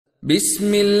بسم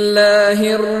الله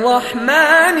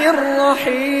الرحمن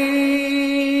الرحيم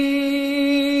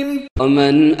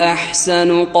ومن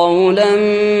أحسن قولا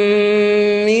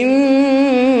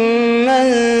ممن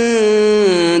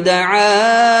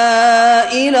دعا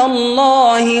إلى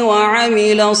الله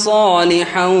وعمل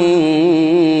صالحا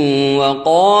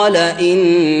وقال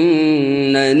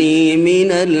إنني من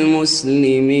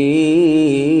المسلمين.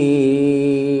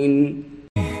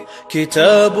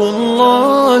 كتاب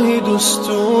الله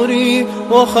دستوري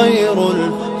وخير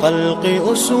الخلق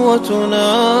أسوتنا،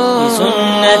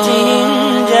 بسنته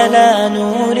انجلى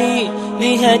نوري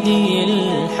لهدي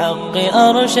الحق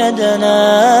أرشدنا.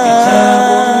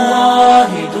 كتاب الله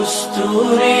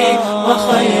دستوري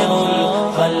وخير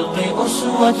الخلق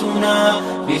أسوتنا،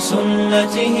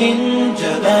 بسنته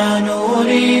انجلى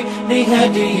نوري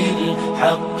لهدي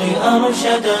الحق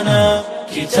أرشدنا.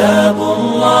 كتاب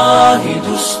الله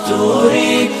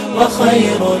دستوري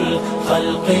وخير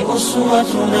الخلق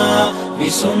أسوتنا،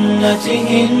 بسنته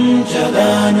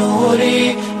انجلى نوري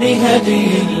لهدي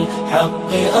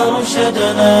الحق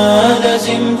أرشدنا.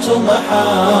 لزمت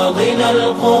محاضن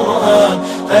القرآن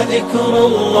فذكر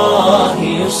الله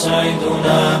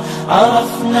يسعدنا.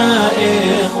 عرفنا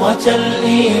إخوة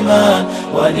الإيمان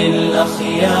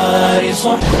وللأخيار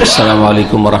صحبة. السلام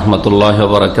عليكم ورحمة الله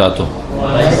وبركاته.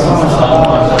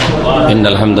 إن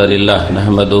الحمد لله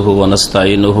نحمده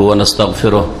ونستعينه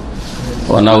ونستغفره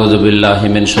ونعوذ بالله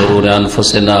من شرور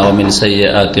أنفسنا ومن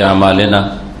سيئات أعمالنا.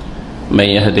 من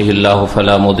يهده الله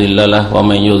فلا مضل له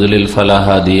ومن يضلل فلا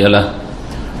هادي له.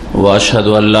 وأشهد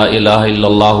أن لا إله إلا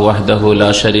الله وحده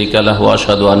لا شريك له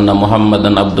وأشهد أن محمدا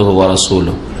عبده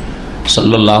ورسوله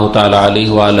صلى الله تعالى عليه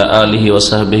وعلى آله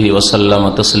وصحبه وسلم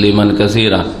تسليما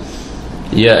كثيرا.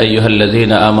 يا أيها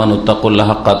الذين آمنوا اتقوا الله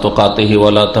حق تقاته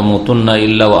ولا تموتن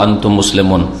إلا وأنتم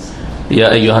مسلمون.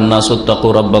 يا أيها الناس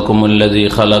اتقوا ربكم الذي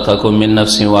خلقكم من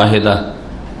نفس واحدة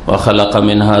وخلق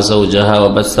منها زوجها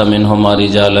وبث منهما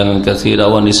رجالا كثيرا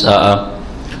ونساء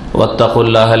واتقوا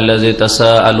الله الذي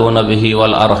تساءلون به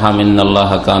والأرحام إن الله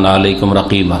كان عليكم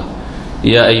رقيبا.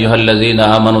 يا أيها الذين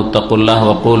آمنوا اتقوا الله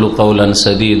وقولوا قولا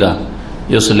سديدا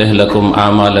يصلح لكم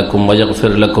أعمالكم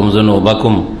ويغفر لكم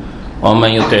ذنوبكم ومن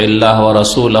يطع الله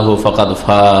ورسوله فقد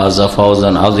فاز فوزا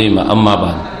عظيما. أما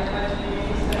بعد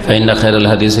فإن خير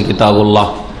الحديث كتاب الله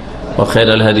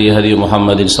وخير الهدي هدي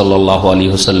محمد صلى الله عليه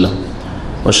وسلم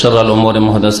وشر الأمور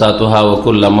محدثاتها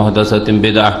وكل محدثة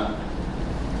بدعة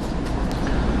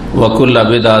وكل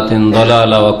بدعة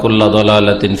ضلالة وكل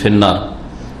ضلالة في النار.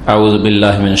 أعوذ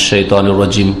بالله من الشيطان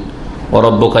الرجيم.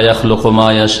 وربك يخلق ما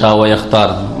يشاء ويختار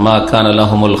ما كان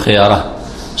لهم الخيارة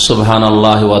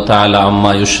সুবহানাল্লাহ ওয়া তাআলা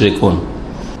আম্মা ইউশরিকুন।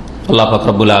 আল্লাহ পাক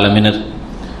রব্বুল আলামিনের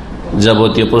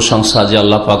যাবতীয় প্রশংসা যে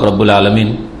আল্লাহ পাক রব্বুল আলামিন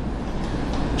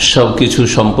সব কিছু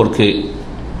সম্পর্কে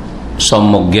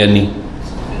সম্যক জ্ঞানী,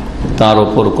 তার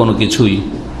ওপর কোনো কিছুই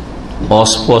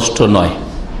অস্পষ্ট নয়।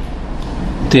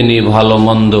 তিনি ভালো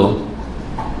মন্দ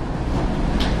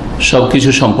সব কিছু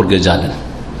সম্পর্কে জানেন।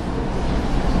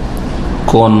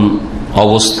 কোন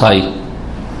অবস্থায়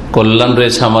কল্যাণ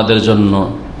রয়েছে আমাদের জন্য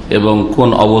এবং কোন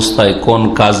অবস্থায় কোন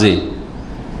কাজে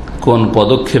কোন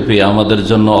পদক্ষেপে আমাদের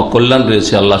জন্য অকল্যাণ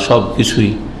রয়েছে আল্লাহ সব কিছুই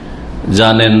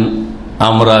জানেন।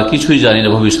 আমরা কিছুই জানি না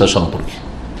ভবিষ্যৎ সম্পর্কে।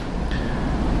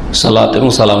 সালাত এবং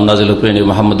সালাম নাজিল করেন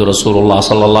মুহাম্মদ রাসূলুল্লাহ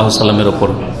সাল্লাল্লাহু আলাইহি সাল্লামের উপর,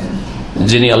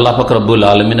 যিনি আল্লাহ পাক রব্বুল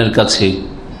আলামিনের কাছে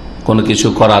কোনো কিছু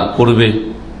করার পূর্বে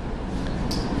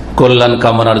কল্যাণ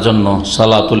কামনার জন্য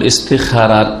সালাতুল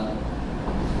ইস্তিখারার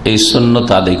এই সুন্নত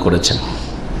আদায় করেছেন।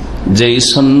 যে এই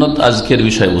সুন্নত আজকের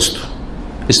বিষয়বস্তু,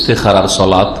 ইস্তেখারার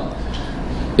সালাত,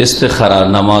 ইস্তেখারার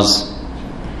নামাজ।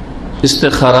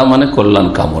 ইস্তেখারা মানে কল্যাণ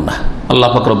কামনা। আল্লাহ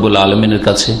পাক রব্বুল আলামিনের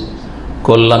কাছে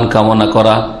কল্যাণ কামনা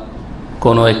করা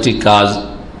কোনো একটি কাজ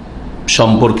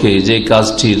সম্পর্কে, যে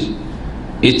কাজটির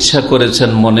ইচ্ছা করেছেন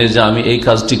মনে যে আমি এই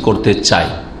কাজটি করতে চাই,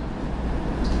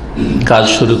 কাজ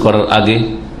শুরু করার আগে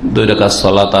 2 রাকাত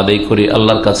সালাত আদায় করে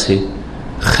আল্লাহর কাছে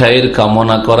খায়ের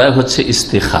কামনা করা হচ্ছে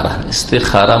ইস্তেখারা।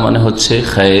 ইস্তেখারা মানে হচ্ছে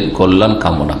খায়ের, কল্যাণ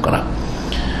কামনা করা।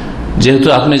 যেহেতু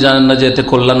আপনি জানেন না যে এতে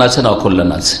কল্যাণ আছে না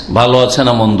অকল্যাণ আছে, ভালো আছে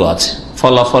না মন্দ আছে,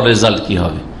 ফলাফল রেজাল্ট কি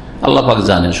হবে, আল্লাহ পাক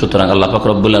জানেন। সুতরাং আল্লাহ পাক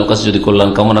রব্বুল আলামিনের কাছে যদি কল্যাণ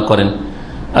কামনা করেন,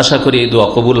 আশা করি এই দোয়া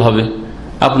কবুল হবে,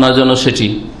 আপনার জন্য সেটি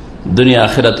দুনিয়া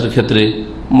আখিরাতের ক্ষেত্রে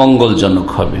মঙ্গলজনক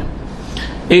হবে।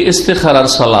 এই ইস্তেখারার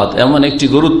সালাত এমন একটি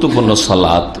গুরুত্বপূর্ণ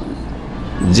সালাত,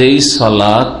 যেই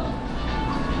সালাত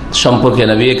সম্পর্কে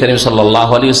নবী করিম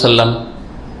সাল্লাল্লাহু আলাইহি ওয়াসাল্লাম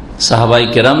সাহাবায়ে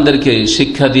কেরামদেরকে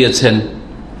শিক্ষা দিয়েছেন,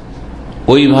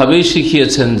 ওইভাবেই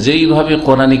শিখিয়েছেন যেইভাবে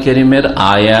কোরআন কারীমের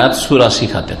আয়াত সূরা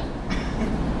শিখাতেন।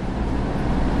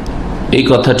 এই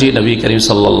কথাটি নবী করিম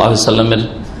সাল্লাল্লাহু আলাইহি ওয়াসাল্লামের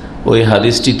ওই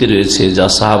হাদিসটিতে রয়েছে যা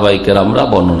সাহাবায়ে কেরামরা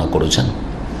বর্ণনা করেছেন।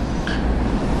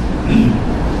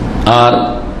 আর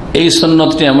এই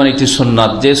সুন্নতটি এমন একটি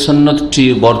সুন্নাত যে সুন্নতটি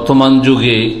বর্তমান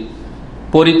যুগে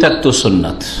পরিত্যক্ত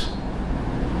সুন্নাত,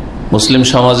 মুসলিম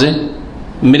সমাজে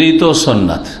মৃত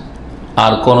সুন্নাত।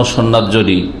 আর কোন সুন্নাত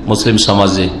যদি মুসলিম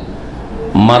সমাজে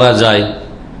মারা যায়,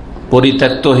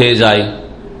 পরিত্যক্ত হয়ে যায়,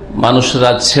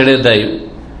 মানুষরা ছেড়ে দেয়,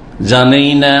 জানেই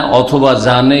না অথবা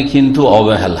জানে কিন্তু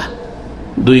অবহেলা,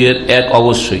 দুইয়ের এক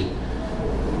অবশ্যই।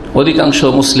 অধিকাংশ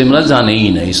মুসলিমরা জানেই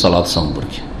না এই সালাত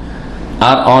সম্পর্কে,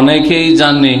 আর অনেকেই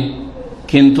জানে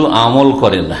কিন্তু আমল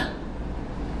করে না,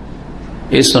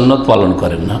 এই সুন্নত পালন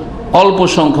করেন না। অল্প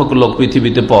সংখ্যক লোক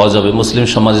পৃথিবীতে পাওয়া যাবে মুসলিম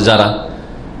সমাজে যারা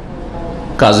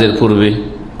কাজের পূর্বে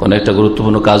কোনো একটা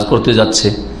গুরুত্বপূর্ণ কাজ করতে যাচ্ছে,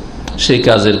 সেই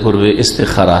কাজের পূর্বে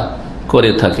ইস্তেখারা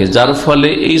করে থাকে, যার ফলে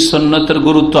এই সুন্নতের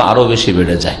গুরুত্ব আরো বেশি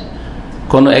বেড়ে যায়।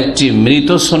 কোন একটি মৃত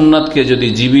সুন্নাতকে যদি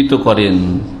জীবিত করেন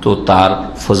তো তার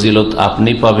ফজিলত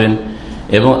আপনি পাবেন,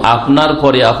 এবং আপনার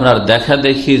পরে আপনার দেখা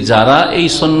দেখি যারা এই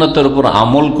সুন্নতের উপর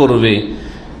আমল করবে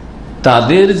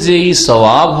তাদের যেই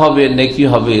সওয়াব হবে, নেকি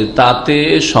হবে, তাতে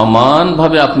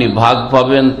সমানভাবে আপনি ভাগ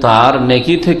পাবেন, তার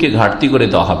নেকি থেকে ঘাটতি করে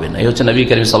দেওয়া হবে না। এই হচ্ছে নবী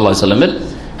করিম সাল্লাল্লাহু আলাইহি ওয়াসাল্লামের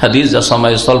হাদিস, যা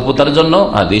সময় স্বল্পতার জন্য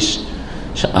হাদিস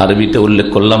আরবিতে উল্লেখ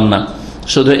করলাম না,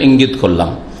 শুধু ইঙ্গিত করলাম।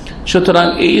 সুতরাং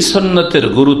এই সুন্নতের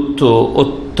গুরুত্ব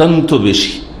অত্যন্ত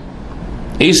বেশি।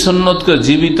 এই সুন্নতকে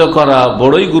জীবিত করা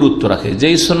বড়ই গুরুত্ব রাখে।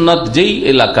 যেই সুন্নত যেই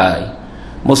এলাকায়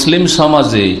মুসলিম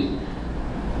সমাজে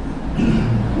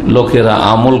লোকেরা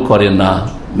আমল করে না,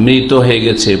 মৃত হয়ে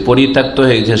গেছে, পরিত্যক্ত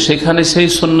হয়ে গেছে, সেখানে সেই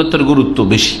সুন্নতের গুরুত্ব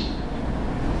বেশি।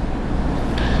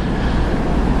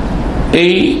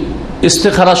 এই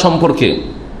ইস্তেখারা সম্পর্কে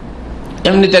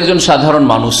এমনিতে একজন সাধারণ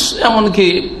মানুষ, এমনকি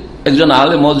একজন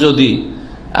আলেম যদি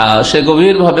সে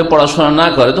গভীরভাবে পড়াশোনা না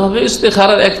করে, তবে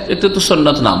ইস্তেখারার একটা তো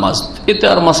সুন্নাত নামাজ, এতে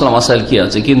আর মাসলা মাসাইল কি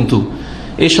আছে। কিন্তু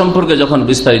এই সম্পর্কে যখন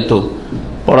বিস্তারিত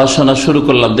পড়াশোনা শুরু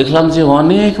করলাম, দেখলাম যে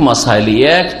অনেক মাসাইল,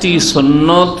 একটি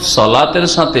সুন্নত সালাতের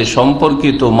সাথে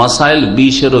সম্পর্কিত মাসাইল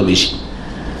 20-এরও বেশি,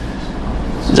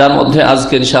 যার মধ্যে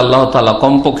আজকে ইনশাআল্লাহ তাআলা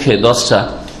কমপক্ষে 10টা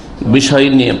বিষয়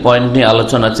নিয়ে, পয়েন্ট নিয়ে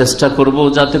আলোচনার চেষ্টা করব,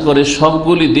 যাতে করে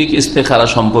সবগুলি দিক ইস্তেখারা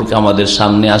সম্পর্কে আমাদের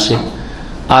সামনে আসে।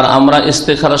 আর আমরা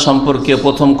ইস্তেখারা সম্পর্কে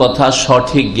প্রথম কথা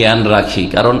সঠিক জ্ঞান রাখি,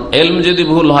 কারণ এলম যদি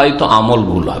ভুল হয় তো আমল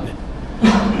ভুল হবে।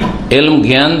 এলম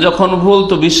জ্ঞান যখন ভুল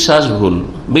তো বিশ্বাস ভুল,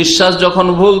 বিশ্বাস যখন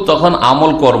ভুল তখন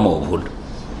আমল কর্ম ভুল।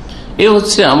 এ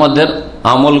হচ্ছে আমাদের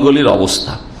আমলগুলির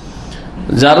অবস্থা,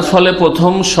 যার ফলে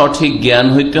প্রথম সঠিক জ্ঞান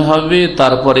হইতে হবে,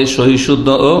 তারপরে সহিশুদ্ধ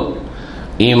ও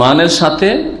ঈমানের সাথে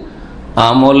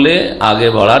আমলে আগে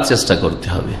বাড়ার চেষ্টা করতে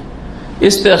হবে।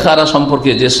 ইস্তেখারা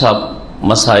সম্পর্কে যেসব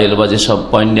মাসাইল বা যেসব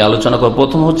পয়েন্ট নিয়ে আলোচনা করে,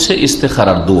 প্রথম হচ্ছে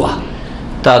ইস্তেখারার দোয়া,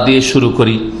 তা দিয়ে শুরু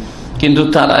করি। কিন্তু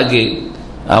তার আগে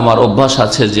আমার অভ্যাস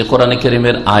আছে যে কোরআনে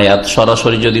কারীমের আয়াত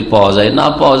সরাসরি যদি পাওয়া যায়, না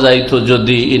পাওয়া যায় তো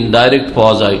যদি ইনডাইরেক্ট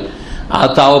পাওয়া যায়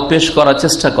তাও পেশ করার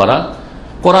চেষ্টা করা।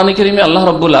 কোরআনে কারীমে আল্লাহ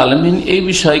রাব্বুল আলামিন এই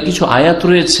বিষয়ে কিছু আয়াত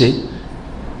রয়েছে,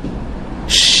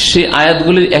 সেই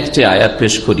আয়াতগুলির একটি আয়াত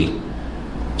পেশ করি।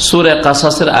 সূরা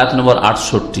কাসাসের আয়াত নম্বর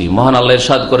 68, মহান আল্লাহ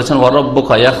ইরশাদ করেছেন, ওয়া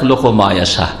রাব্বুকা ইয়াখলুকু মা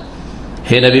ইয়াশা।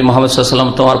 হে নবী মুহাম্মদ সাল্লাল্লাহু আলাইহি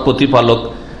ওয়াসাল্লাম, তোমার প্রতিপালক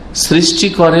সৃষ্টি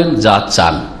করেন যা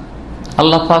চান।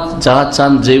 আল্লাহ পাক যা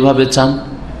চান, যেভাবে চান,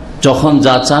 যখন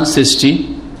যা চান সৃষ্টি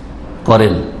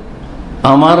করেন।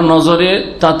 আমার নজরে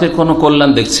তাতে কোনো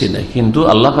কল্যাণ দেখছি না, কিন্তু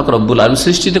আল্লাহ পাক রব্বুল আলামিন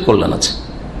সৃষ্টিতে কল্যাণ আছে।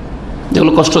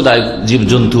 যেগুলো কষ্টদায়ক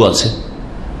জীবজন্তু আছে,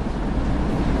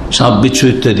 সাপ বিচ্ছু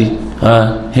ইত্যাদি,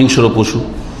 হিংস্র পশু,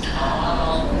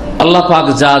 আল্লাহ পাক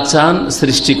যা চান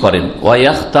সৃষ্টি করেন।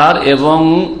 ওয়াইয়াখতার, এবং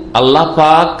আল্লাহ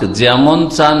পাক যেমন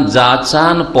চান, যা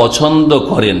চান পছন্দ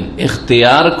করেন,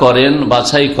 ইখতিয়ার করেন,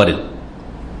 বাছাই করেন।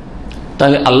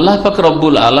 তাই আল্লাহ পাক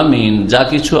রব্বুল আলামিন যা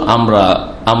কিছু আমরা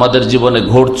আমাদের জীবনে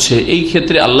ঘটছে, এই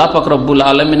ক্ষেত্রে আল্লাহ পাক রব্বুল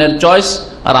আলামিনের চয়েস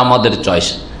আর আমাদের চয়েস,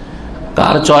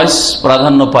 কার চয়েস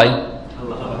প্রাধান্য পায়?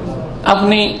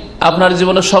 আপনি আপনার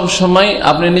জীবনে সব সময়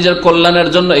আপনি নিজের কল্যাণের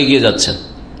জন্য এগিয়ে যাচ্ছেন,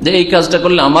 যে এই কাজটা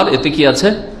করলে আমার এতে কি আছে,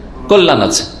 কল্যাণ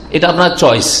আছে, এটা আপনার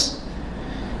চয়েস।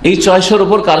 এই চয়েসের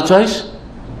উপর কার চয়েস?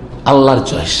 আল্লাহর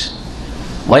চয়েস।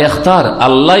 ওয়াইখতার,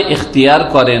 আল্লাহ ইখতিয়ার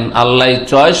করেন, আল্লাহ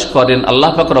চয়েস করেন, আল্লাহ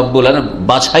পাক রব্বুল আলামিন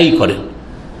বাছাই করেন।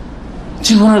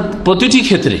 জীবনের প্রতিটি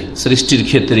ক্ষেত্রে, সৃষ্টির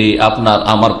ক্ষেত্রে, আপনার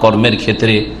আমার কর্মের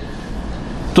ক্ষেত্রে,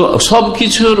 তো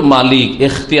সবকিছুর মালিক,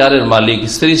 ইখতিয়ারের মালিক,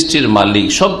 সৃষ্টির মালিক,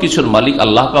 সবকিছুর মালিক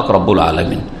আল্লাহ পাক রব্বুল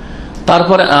আলামিন।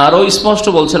 তারপরে আরো স্পষ্ট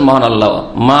বলছেন মহান আল্লাহ,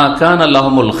 মা কানা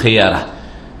লাহুমুল খিয়ারা,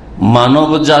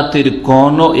 মানব জাতির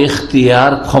কোন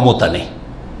ইখতিয়ার ক্ষমতা নেই।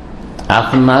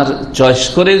 আপনার চয়েস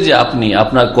করে যে আপনি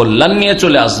আপনার কল্যাণ নিয়ে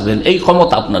চলে আসবেন, এই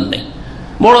ক্ষমতা আপনার নেই।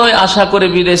 বড় আশা করে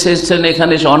বিদেশে এসেছেন,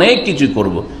 এখানে এসে অনেক কিছু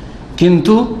করব,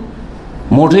 কিন্তু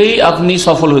মোটেই আপনি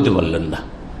সফল হতে পারলেন না।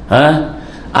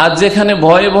 আর যেখানে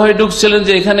ভয়ে ভয়ে ঢুকছিলেন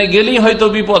যে এখানে গেলেই হয়তো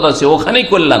বিপদ আছে, ওখানেই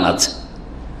কল্যাণ আছে।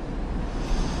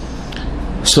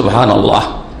 সুবহানাল্লাহ।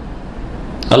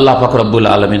 আল্লাহ পাক রব্বুল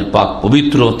আলামিন পাক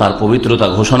পবিত্র, তার পবিত্রতা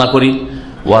ঘোষণা করি।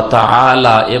 ওয়া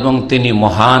তাআলা, এবং তিনি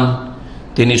মহান,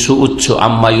 তিনি সুউচ্চ,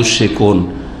 আম্মা ইউশরিকুন,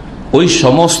 ওই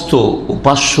সমস্ত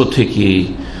উপাস্য থেকে,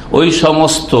 ওই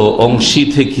সমস্ত অংশী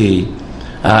থেকে,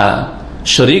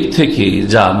 শরীক থেকে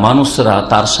যা মানুষরা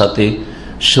তার সাথে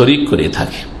শরীক করে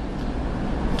থাকে।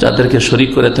 যাদেরকে শরীক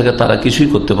করে থাকে তারা কিছুই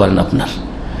করতে পারেন আপনার,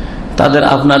 তাদের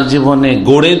আপনার জীবনে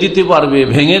গড়ে দিতে পারবে,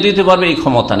 ভেঙে দিতে পারবে এই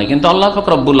ক্ষমতা নেই, কিন্তু আল্লাহ পাক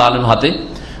রব্বুল আলামিন হাতে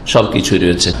সবকিছুই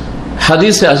রয়েছে।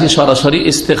 হাদিসে আসি সরাসরি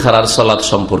ইস্তেখারার সালাত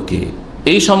সম্পর্কে।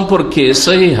 এই সম্পর্কে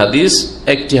সহি হাদিস,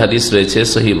 একটি হাদিস রয়েছে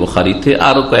সহি বুখারীতে,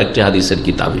 আরো কয়েকটি হাদিসের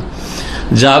কিতাবে।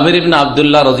 জাবির ইবনে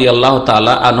আব্দুল্লাহ রাদিয়াল্লাহু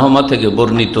তাআলা আনহুমা থেকে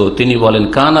বর্ণিত, তিনি বলেন,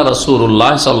 কানা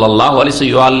রাসূলুল্লাহ সাল্লাল্লাহু আলাইহি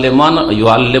ওয়াসাল্লাম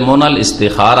ইউআল্লিমুনাল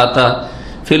ইস্তিখারাতা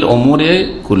ফিল উমুরি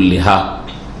কুল্লিহা।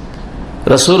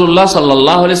 রাসূলুল্লাহ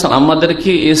সাল্লাল্লাহু আলাইহি ওয়াসাল্লাম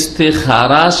আমাদেরকে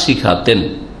ইস্তিখারা শিখাতেন,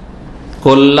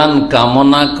 কল্যাণ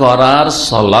কামনা করার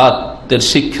সালাতের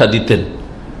শিক্ষা দিতেন।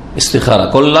 ইস্তিখারা,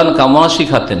 কল্যাণ কামনা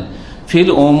শিখাতেন।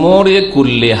 ফিল উমুরি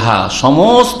কুল্লিহা,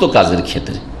 সমস্ত কাজের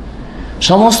ক্ষেত্রে,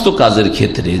 সমস্ত কাজের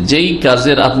ক্ষেত্রে যেই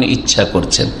কাজের আপনি ইচ্ছা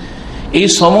করছেন, এই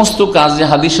সমস্ত কাজে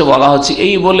হাদিসে বলা হচ্ছে।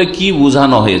 এই বলে কি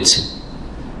বোঝানো হয়েছে?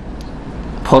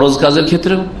 ফরজ কাজের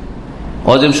ক্ষেত্রে,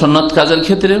 ওয়াজিব সুন্নাত কাজের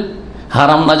ক্ষেত্রে,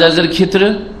 হারাম নাজায়েজের ক্ষেত্রে,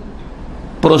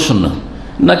 প্রশ্ন,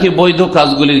 নাকি বৈধ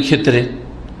কাজগুলির ক্ষেত্রে,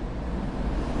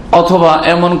 অথবা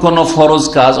এমন কোন ফরজ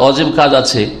কাজ, ওয়াজিব কাজ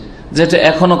আছে যেটা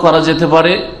এখনো করা যেতে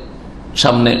পারে,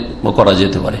 সামনে করা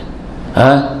যেতে পারে,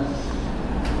 হ্যাঁ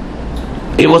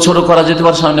এবছরও করা যেতে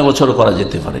পারে, সামনে বছরও করা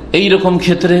যেতে পারে, এইরকম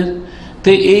ক্ষেত্রে। তো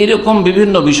এইরকম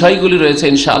বিভিন্ন বিষয়গুলি রয়েছে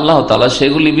ইনশাআল্লাহ তাআলা,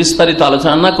 সেগুলি বিস্তারিত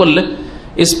আলোচনা না করলে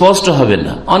স্পষ্ট হবে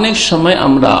না। অনেক সময়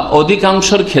আমরা,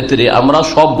 অধিকাংশের ক্ষেত্রে আমরা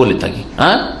সব বলে থাকি,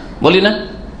 হ্যাঁ বলি না?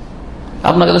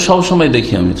 আপনাকে তো সবসময়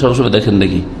দেখি, আমি সবসময় দেখেন,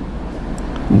 দেখি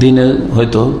দিনে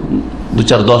হয়তো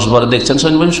 2-4-10 বার দেখছেন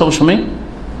সবসময়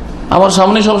আমার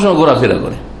সামনে, সবসময় ঘোরাফেরা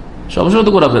করে, সবসময়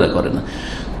তো ঘোরাফেরা করে না।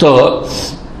 তো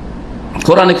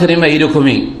কোরআনে কারিমে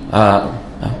এইরকমই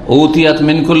উতিয়াত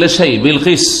মিন কুল্লি শাই,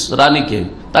 বিলকিস রানীকে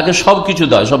তাকে সবকিছু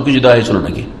দেয়, সবকিছু দেওয়া হয়েছিল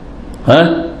নাকি? হ্যাঁ,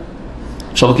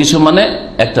 সবকিছু মানে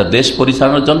একটা দেশ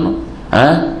পরিচালনার জন্য,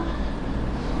 হ্যাঁ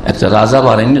একটা রাজা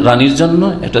বা রানীর জন্য,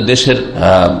 একটা দেশের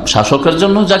শাসকের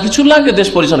জন্য যা কিছু লাগে দেশ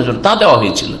পরিচালনার জন্য তা দেওয়া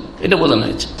হয়েছিল, এটা বোঝানো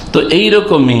হয়েছে। তো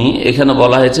এইরকমই এখানে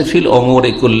বলা হয়েছে ফিল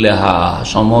উমুরি কুল্লিহা,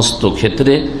 সমস্ত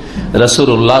ক্ষেত্রে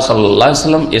রাসূলুল্লাহ সাল্লাল্লাহু আলাইহি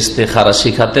ওয়াসাল্লাম ইস্তিখারা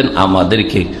শিখাতেন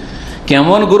আমাদেরকে।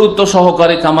 কেমন গুরুত্ব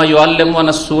সহকারে? কামা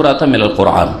ইউআল্লিমুনা সূরাতা মিনাল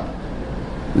কোরআন,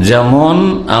 যেমন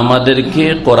আমাদেরকে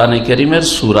কোরআনে কারীমের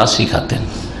সূরা শিখাতেন।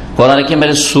 কোরআনে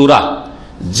কারীমের সূরা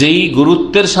যেই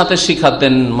গুরুত্বের সাথে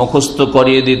শিখাতেন, মুখস্থ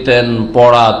করিয়ে দিতেন,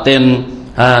 পড়াতেন,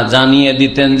 হ্যাঁ জানিয়ে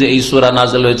দিতেন যে এই সূরা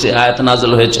নাযিল হয়েছে, আয়াত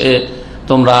নাযিল হয়েছে,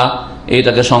 তোমরা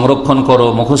এইটাকে সংরক্ষণ করো,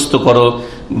 মুখস্থ করো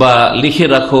বা লিখে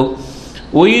রাখো।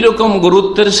 ওই রকম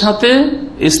গুরুত্বের সাথে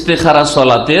ইস্তেখারা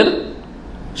সালাতের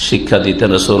শিক্ষা দিতেন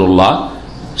রাসূলুল্লাহ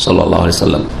সাল্লাল্লাহু আলাইহি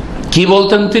ওয়াসাল্লাম। কি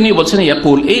বলতেন তিনি? বলছেন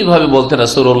ইয়াকুল, এইভাবে বলতেন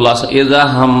রাসূলুল্লাহ, ইযা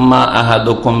হাম্মা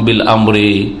আহাদুকুম বিল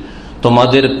আমরি,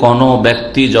 তোমাদের কোন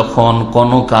ব্যক্তি যখন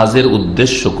কোন কাজের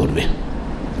উদ্দেশ্য করবে,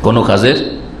 কোন কাজের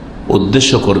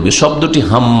উদ্দেশ্য করবে, শব্দটি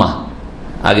হাম্মা,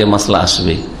 আগে মাসলা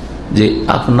আসবে যে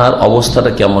আপনার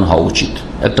অবস্থাটা কেমন হওয়া উচিত,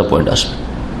 একটা পয়েন্ট আসবে।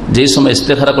 যেই সময়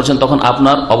ইস্তেখারা করছেন তখন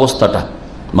আপনার অবস্থাটা,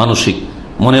 মানসিক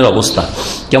মনের অবস্থা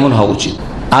কেমন হওয়া উচিত।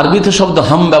 আরবিতে শব্দ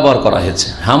হাম ব্যবহার করা হয়েছে।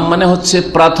 হাম মানে হচ্ছে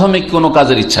প্রাথমিক কোনো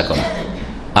কাজের ইচ্ছা করা,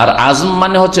 আর আজম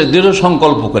মানে হচ্ছে দৃঢ়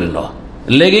সংকল্প করে নেওয়া,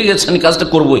 লেগে গেছেন কাজটা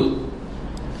করবই,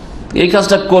 এই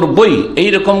কাজটা করবই,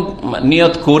 এইরকম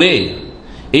নিয়ত করে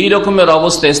এই রকমের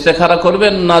অবস্থা ইস্তেখারা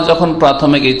করবেন না যখন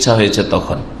প্রাথমিক ইচ্ছা হয়েছে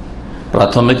তখন।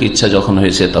 প্রাথমিক ইচ্ছা যখন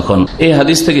হয়েছে তখন, এই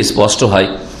হাদিস থেকে স্পষ্ট হয়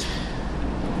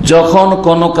যখন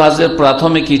কোনো কাজের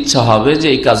প্রাথমিক ইচ্ছা হবে যে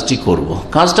এই কাজটি করব,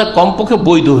 কাজটা কমপক্ষে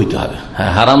বৈধ হইতে হবে।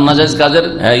 হ্যাঁ, হারাম নাজায়েজ কাজের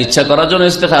ইচ্ছা করার জন্য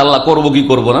ইস্তেখারা, আল্লাহ করবো কি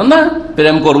করবো না, না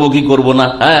প্রেম করবো কি করবো না,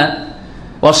 হ্যাঁ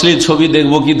অশ্লীল ছবি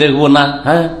দেখবো কি দেখবো না,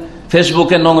 হ্যাঁ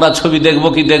ফেসবুকে নোংরা ছবি দেখবো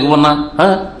কি দেখবো না,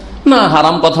 হ্যাঁ না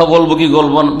হারাম কথা বলবো কি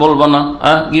বলবো না,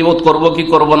 হ্যাঁ গীবত করবো কি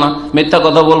করবো না, মিথ্যা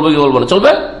কথা বলবো কি বলবো না,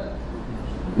 চলবে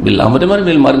বিল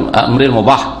আমরের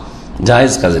মুবাহ,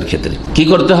 জায়েজ কাজের ক্ষেত্রে কি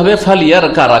করতে হবে? ফালিয়ার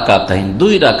কারাকাতাইন,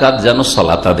 2 রাকাত যেন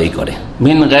সালাত আদায় করে,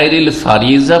 মিন গায়রিল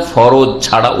ফারিজা, ফরজ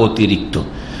ছাড়া অতিরিক্ত।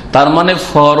 তার মানে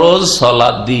ফরজ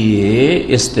সালাত দিয়ে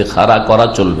ইস্তেখারা করা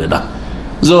চলবে না।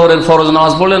 জোহরের ফরজ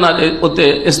নামাজ পড়লেন আর ওতে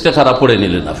ইস্তেখারা পড়ে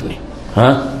নিলেন আপনি,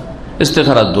 হ্যাঁ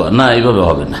ইস্তেখারার দোয়া না, এইভাবে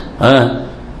হবে না। হ্যাঁ,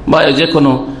 বা যে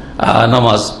কোনো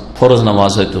নামাজ, ফরজ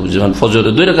নামাজ হয়তো যেমন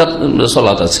ফজরে 2 রাকাত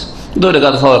সালাত আছে, 2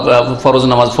 রাকাত ফরজ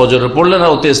নামাজ ফজর পড়লেন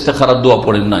আর ওতে ইস্তেখারার দোয়া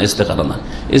পড়েন না, ইস্তেখারা না।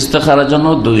 ইস্তেখারার জন্য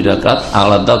 2 রাকাত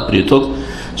আলাদা পৃথক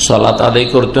সালাত আদায়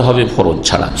করতে হবে ফরজ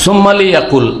ছাড়া। সুম্মালি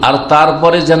ইয়াকুল, আর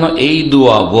তারপরে যেন এই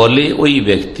দোয়া বলে ওই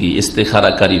ব্যক্তি,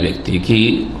 ইস্তেখারাকারী ব্যক্তি, কি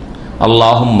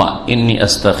আল্লাহুম্মা ইন্নী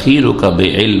আস্তাখিরুকা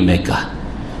বিইলমিকা,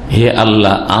 হে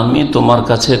আল্লাহ আমি তোমার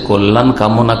কাছে কল্যাণ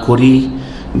কামনা করি,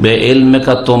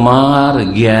 বিইলমিকা তোমার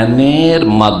জ্ঞানের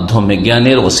মাধ্যমে,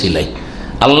 জ্ঞানের ওসিলায়।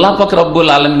 আল্লাহ পাক রব্বুল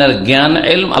আলামিনের জ্ঞান,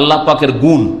 ইলম, আল্লাহ পাকের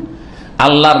গুণ,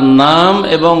 আল্লাহর নাম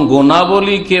এবং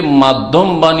গুণাবলীকে মাধ্যম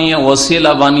বানিয়ে,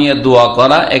 ওসিলা বানিয়ে দোয়া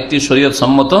করা একটি শরীয়ত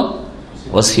সম্মত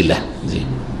ওসিলা। জি,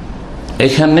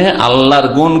 এখানে আল্লাহর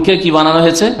গুণকে কি বানানো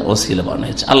হয়েছে? ওসিলা বানানো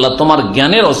হয়েছে। আল্লাহ তোমার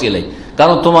জ্ঞানের ওসিলাই,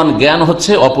 কারণ তোমার জ্ঞান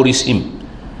হচ্ছে অপরিসীম,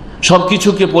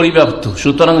 সবকিছুকে পরিব্যাপ্ত,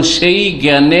 সুতরাং সেই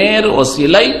জ্ঞানের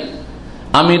ওসিলাই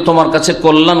আমি তোমার কাছে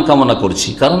কল্যাণ কামনা করছি,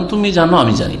 কারণ তুমি জানো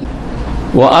আমি জানি না।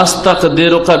 ও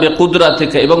আস্তাকদিরুকা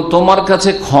বিকুদরাতিকা, এবং তোমার কাছে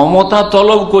ক্ষমতা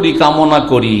তলব করি, কামনা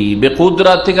করি,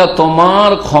 বিকুদরাতিকা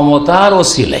তোমার ক্ষমতার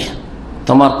ওসিলায়,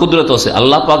 তোমার কুদরত আছে।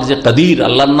 আল্লাহ পাক যে কাদির,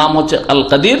 আল্লাহর নাম হচ্ছে আল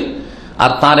কাদির,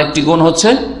 আর তার একটি গুণ হচ্ছে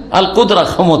আল কুদরা,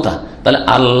 ক্ষমতা। তাহলে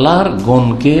আল্লাহর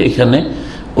গুণকে এখানে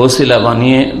ওসিলা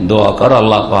বানিয়ে দোয়া কর,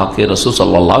 আল্লাহ পাকের রাসূল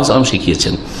সাল্লাল্লাহু আলাইহি ওয়াসাল্লাম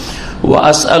শিখিয়েছেন। ওয়া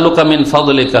আসআলুকা মিন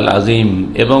ফাদলিকাল আযীম,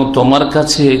 এবং তোমার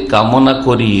কাছে কামনা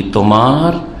করি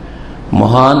তোমার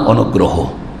মহান অনুগ্রহ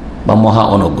বা মহা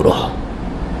অনুগ্রহ।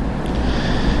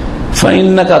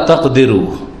 ফাইন্নাকা তাকদিরু,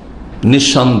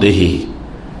 নিঃসন্দেহে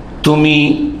তুমি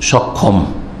সক্ষম,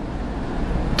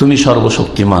 তুমি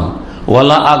সর্বশক্তিমান।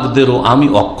 ওয়ালা আকদিরু, আমি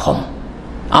অক্ষম,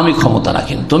 আমি ক্ষমতা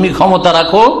রাখি না। তুমি ক্ষমতা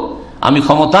রাখো, আমি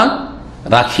ক্ষমতা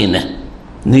রাখি না।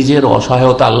 নিজের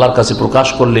অসহায়তা আল্লাহর কাছে প্রকাশ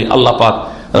করলে আল্লাহ পাক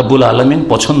রব্বুল আলামিন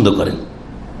পছন্দ করেন।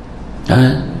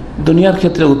 হ্যাঁ, দুনিয়ার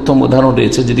ক্ষেত্রে উত্তম উদাহরণ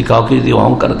রয়েছে। যদি কাউকে যদি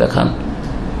অহংকার দেখান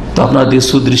তো আপনার দিয়ে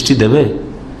সুদৃষ্টি দেবে?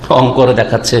 অহংকারে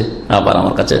দেখাচ্ছে, আবার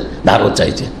আমার কাছে ধারও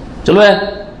চাইছে, চলবে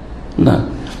না।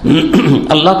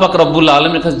 আল্লাহ পাক রব্বুল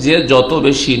আলামিনের কাছে যে যত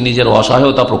বেশি নিজের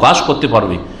অসহায়তা প্রকাশ করতে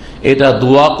পারবে, এটা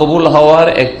দোয়া কবুল হওয়ার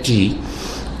একটি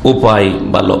উপায়,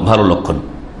 ভালো লক্ষণ।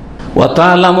 ওয়া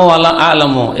তা'লামু ওয়ালা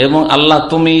আ'লামু, এবং আল্লাহ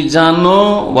তুমি জানো,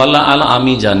 ওয়ালা আ'লামু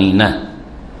আমি জানি না।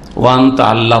 ওয়া আনতা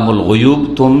আল্লামুল গুয়ুব,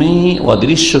 তুমি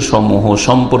অদৃশ্য সমূহ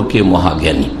সম্পর্কে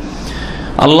মহাজ্ঞানী।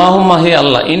 আল্লাহুম্মা, হে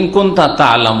আল্লাহ, ইন কুনতা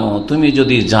তা'লামু, তুমি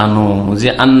যদি জানো যে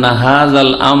আন্না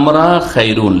হাযাল আমরা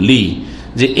খায়রুন লি,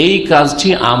 যে এই কাজটি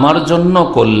আমার জন্য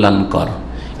কল্যাণকর।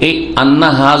 এই আন্না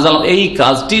হাযাল, এই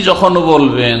কাজটি যখন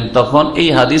বলবেন তখন এই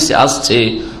হাদিসে আসছে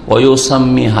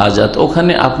ওয়ায়ুসাম্মি হাজাত,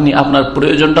 ওখানে আপনি আপনার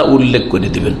প্রয়োজনটা উল্লেখ করে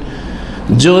দিবেন।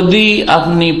 যদি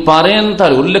আপনি পারেন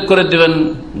তার উল্লেখ করে দিবেন।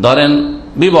 ধরেন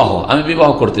বিবাহ, আমি বিবাহ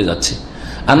করতে যাচ্ছি,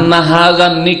 আন্না হাযা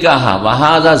নিকাহা ওয়া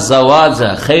হাযা জাওয়াজা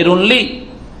খায়রুন লি,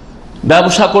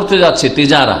 ব্যবসা করতে যাচ্ছে,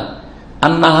 তিজারা,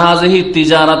 আন্না হাযিহি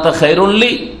তিজারাতা খায়রুন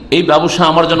লি, এই ব্যবসা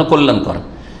আমার জন্য কল্যাণকর।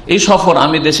 এই সফর,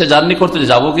 আমি দেশে জার্নি করতে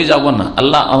যাব কি যাব না,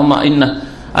 আল্লাহুম্মা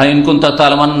ইন কুনতা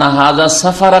তা'লামু আন্না হাযা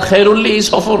সাফারা খায়রুন লি, এই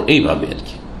সফর, এইভাবে আর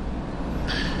কি।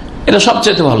 এটা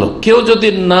সবচেয়ে ভালো। কেউ যদি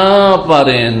না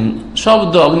পারেন,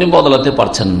 শব্দ আপনি বদলাতে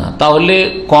পারছেন না, তাহলে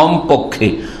কম পক্ষে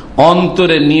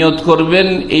অন্তরে নিয়ত করবেন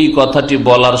এই কথাটি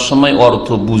বলার সময় অর্থ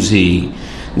বুঝে,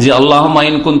 যে আল্লাহুম্মা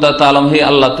ইন কুনতা তা'লামু, হে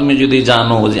আল্লাহ তুমি যদি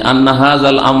জানো যে আন্না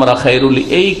হাযাল আমরা খায়রুল,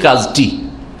 এই কাজটি,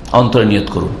 অন্তরে নিয়ত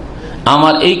করুন,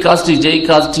 আমার এই কাজটি, যেই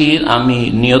কাজটির আমি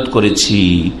নিয়ত করেছি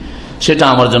সেটা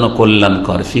আমার জন্য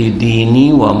কল্যাণকর। ফি দীনি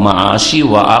ওয়া মাআশি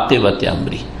ওয়া আকিবাতি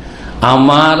আমরি,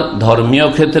 আমার ধর্মীয়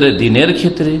ক্ষেত্রে, দিনের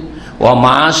ক্ষেত্রে, ওয়া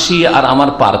মাআশি, আর আমার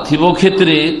পার্থিব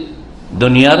ক্ষেত্রে,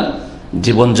 দুনিয়ার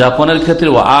জীবনযাপনের ক্ষেত্রে,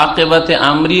 ওয়া আকিবাতি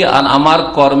আমরি, আর আমার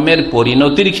কর্মের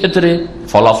পরিণতির ক্ষেত্রে,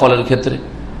 ফলাফলের ক্ষেত্রে।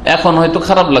 এখন হয়তো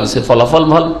খারাপ লাগছে, ফলাফল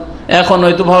ভালো, এখন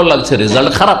হয়তো ভালো লাগছে,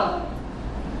 রেজাল্ট খারাপ।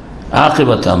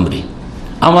 আকিবাতি আমরি,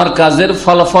 আমার কাজের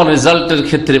ফলাফল, রেজাল্টের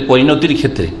ক্ষেত্রে, পরিণতির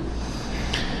ক্ষেত্রে।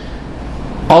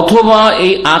 অথবা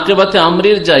এই আকিবাতে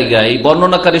আমরির জায়গায়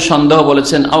বর্ণনাকারী সন্দেহ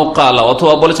বলেছেন, আও কালা,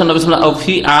 অথবা বলেছেন নবী সাল্লাল্লাহু আলাইহি ওয়াসাল্লাম,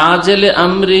 ফি আজলি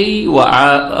আমরি ওয়া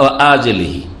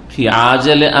আজলিহি, ফি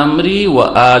আজলি আমরি ওয়া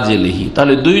আজলিহি।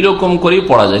 তাহলে দুই রকম করেই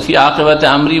পড়া যায়। ফি আকিবাতে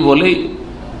আমরি বলেই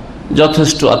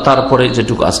যথেষ্ট, আর তারপরে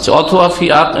যেটুকু আসছে। অথবা ফি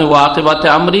আকিবাতে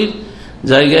আমরির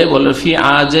জায়গায় বলে ফি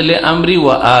আজলি আমরি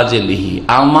ওয়া আজলিহি,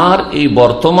 আমার এই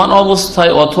বর্তমান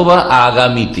অবস্থায় অথবা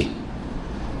আগামীতে,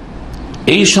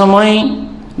 এই সময়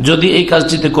যদি এই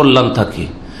কাজটিতে কল্যাণ থাকে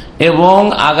এবং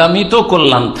আগামীতেও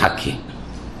কল্যাণ থাকে,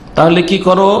 তাহলে কি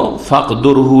করো,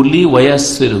 ফাকদুরহু লি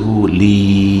ওয়ায়াসসিরহু লি,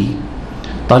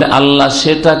 তাহলে আল্লাহ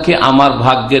সেটাকে আমার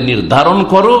ভাগ্যে নির্ধারণ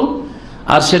করো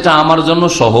আর সেটা আমার জন্য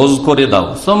সহজ করে দাও।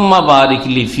 সুম্মা বারিক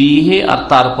লি ফিহি, আর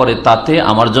তারপরে তাতে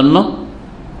আমার জন্য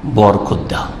বরকত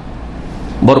দাও,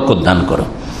 বরকত দান করো।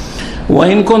 ওয়া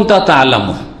ইন কুনতা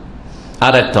তা'লামু,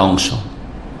 আর একটা অংশ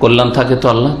কল্যাণ থাকে তো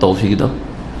আল্লাহ তৌফিক দাও,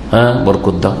 হ্যাঁ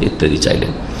বরকত দাও ইত্যাদি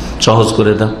চাইলেন, সহজ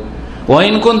করে দাও।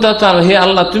 ওয়াইন কুনতা তার, হে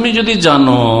আল্লাহ তুমি যদি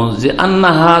জানো যে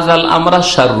আন্না হাযাল আমরা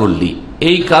শাররুল্লি,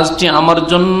 এই কাজটি আমার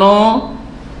জন্য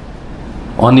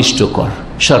অনিষ্টকর,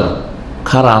 শার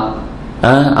খারাপ,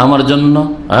 হ্যাঁ আমার জন্য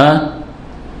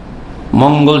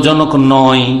মঙ্গলজনক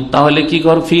নয়, তাহলে কি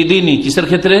কর ফি দিনই, কিসের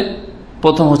ক্ষেত্রে?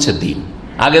 প্রথম হচ্ছে দিন,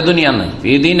 আগে দুনিয়া নাই,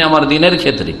 ফি দিন আমার দিনের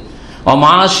ক্ষেত্রে,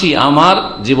 অমাসি আমার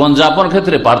জীবনযাপন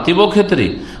ক্ষেত্রে, পার্থিব ক্ষেত্রে,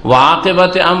 ওয়া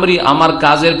আকিবাতে আমরি আমার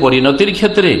কাজের পরিণতির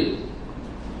ক্ষেত্রে,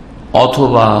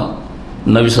 অথবা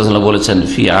নবী সাল্লাল্লাহু আলাইহি ওয়াসাল্লাম বলেছেন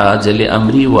ফি আজালি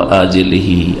আমরি ওয়া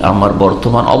আজলিহি আমার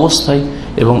বর্তমান অবস্থায়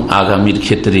এবং আগামীর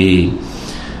ক্ষেত্রে।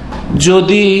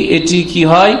 যদি এটি কি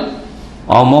হয়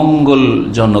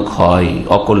অমঙ্গলজনক হয়,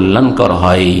 অকল্যাণকর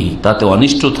হয়, তাতে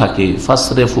অনিষ্ট থাকে,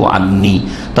 ফাসরেফু আন্নি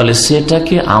তাহলে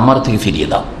সেটাকে আমার থেকে ফিরিয়ে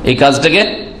দাও, এই কাজটাকে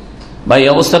বা এই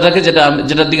অবস্থাটাকে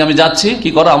যেটার দিকে আমি যাচ্ছি কি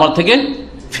করো আমার থেকে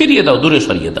ফিরিয়ে দাও, দূরে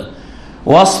সরিয়ে দাও।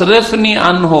 ওয়াসরেফনি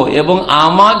আনহু এবং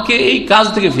আমাকে এই কাজ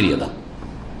থেকে ফিরিয়ে দাও,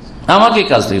 আমাকে এই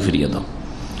কাজ থেকে ফিরিয়ে দাও।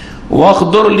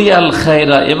 ওয়াখদুর লি আল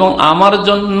খায়রা এবং আমার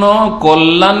জন্য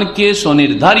কল্যাণকে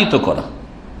সুনির্ধারিত করা,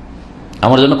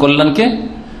 আমার জন্য কল্যাণকে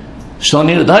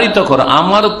সুনির্ধারিত করা,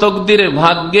 আমার তকদিরে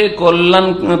ভাগ্যে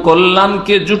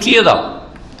কল্যাণকে জুটিয়ে দাও।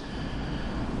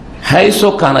 হাইসো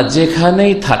কানা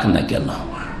যেখানেই থাক না কেন,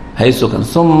 হাইসো কানা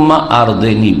সুম্মা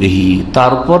আরদিনি বিহি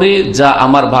তারপরে যা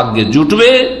আমার ভাগ্যে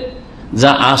জুটবে,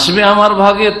 যা আসবে আমার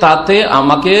ভাগে তাতে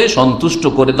আমাকে সন্তুষ্ট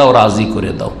করে দাও, রাজি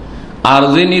করে দাও।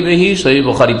 আরদিনি বিহি সহিহ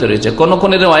বুখারীতে রয়েছে, কোন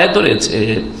কোন রিওয়ায়াতে রয়েছে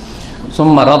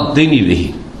সুম্মা রাদ্দিনি বিহি,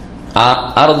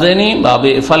 আরদিনি বা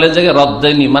বেফালের জায়গায়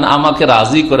রাদ্দিনি মানে আমাকে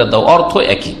রাজি করে দাও, অর্থ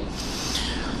একই।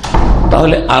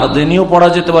 তাহলে আরদিনিও পড়া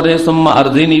যেতে পারে সুম্মা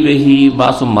আরদিনি বিহি বা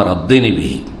সুম্মা রাদ্দিনি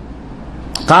বিহি।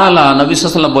 কালা নবী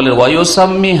সাল্লাল্লাহু আলাইহি ওয়াসাল্লাম বলেন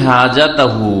ওয়ায়ুসাম্মি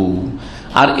হাজাতাহু,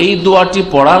 আর এই দোয়াটি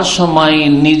পড়ার সময়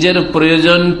নিজের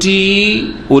প্রয়োজনটি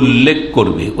উল্লেখ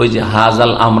করবে, ওই যে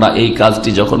হাজাল আমরা এই কাজটি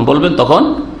যখন বলবেন তখন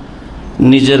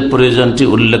নিজের প্রয়োজনটি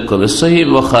উল্লেখ করবে। সহিহ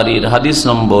বুখারীর হাদিস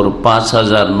নম্বর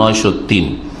 5903।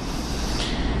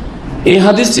 এই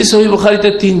হাদিসটি সহিহ বুখারীতে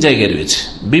 3 জায়গায় রয়েছে,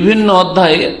 বিভিন্ন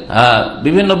অধ্যায়ে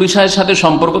বিভিন্ন বিষয়ের সাথে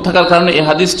সম্পর্ক থাকার কারণে এই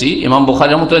হাদিসটি ইমাম বুখারী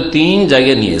রাহমাতুল্লাহ 3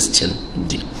 জায়গায় নিয়ে এসেছেন।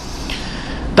 জি,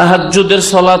 তাহাজ্জুদের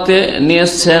সালাতে নিয়ে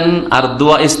এসেছেন, আর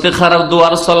দোয়া ইস্তেখারার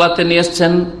দোয়ার সালাতে নিয়ে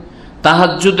এসেছেন।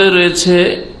 তাহাজ্জুদে রয়েছে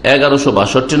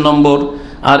 1162 নম্বর,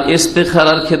 আর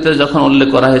ইস্তেখারার ক্ষেত্রে যখন উল্লেখ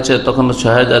করা হয়েছে তখন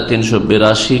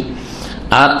 6382।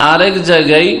 আর আরেক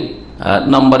জায়গায়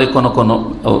নম্বরে কোন কোন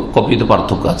কপিতে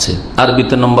পার্থক্য আছে,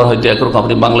 আরবিতে নম্বর হয়তো একরকম,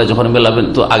 আপনি বাংলায় যখন মেলাবেন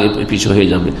তো আগে পিছু হয়ে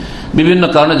যাবে বিভিন্ন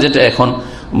কারণে, যেটা এখন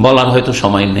বলার হয়তো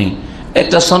সময় নেই।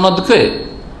 একটা সনদকে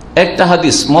একটা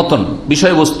হাদিস মতন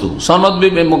বিষয়বস্তু সনদ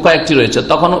কয়েকটি রয়েছে,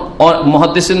 তখন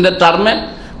মুহাদ্দিসিনদের টার্মে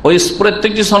ওই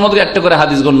প্রত্যেকটি সনদকে একটা করে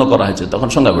হাদিস গণ্য করা হয়েছে, তখন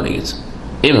সংজ্ঞা বেড়ে গেছে,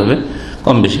 এইভাবে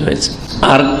কম বেশি হয়েছে।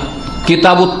 আর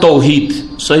কিতাবুত তাওহীদ,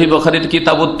 সহিহ বুখারীর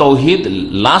কিতাবুত তাওহীদ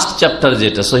লাস্ট চ্যাপ্টার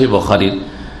যেটা সহিহ বুখারীর,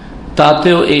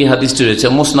 তাতেও এই হাদিসটি রয়েছে।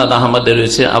 মুসনাদ আহমদে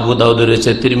রয়েছে, আবু দাউদে রয়েছে,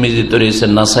 তিরমিজিতে রয়েছে,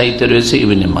 নাসাইতে রয়েছে,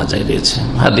 ইবনে মাজায় রয়েছে,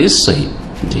 হাদিস সহিহ।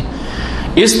 জি,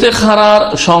 ইস্তেখারার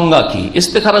সংজ্ঞা কি?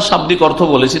 ইস্তেখারার শাব্দিক অর্থ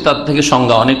বলেছি, তার থেকে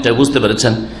সংজ্ঞা অনেকটা বুঝতে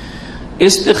পেরেছেন।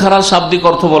 ইস্তেখারার শাব্দিক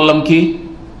অর্থ বললাম কি?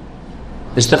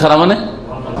 ইস্তেখারা মানে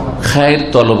খায়ের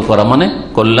তলব করা, মানে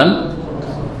কল্যাণ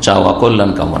চাওয়া,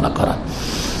 কল্যাণ কামনা করা।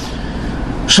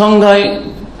 সংজ্ঞায়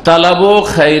তালাবো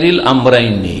খায়রিল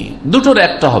আমরাইনি, দুটোর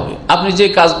একটা হবে। আপনি যে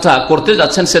কাজটা করতে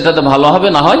যাচ্ছেন সেটাতে ভালো হবে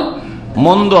না হয়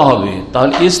মন্দ হবে,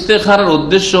 তাহলে ইস্তেখারার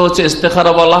উদ্দেশ্য হচ্ছে,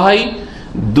 ইস্তেখারা বলা হয়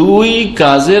দুই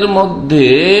কাজের মধ্যে,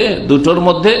 দুটোর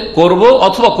মধ্যে করব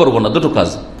অথবা করব না, দুটো কাজ,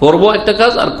 করব একটা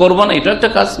কাজ আর করব না এটা একটা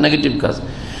কাজ, নেগেটিভ কাজ।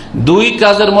 দুই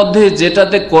কাজের মধ্যে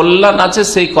যেটাতে কল্যাণ আছে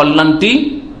সেই কল্যাণটি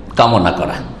কামনা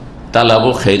করা, তালাবু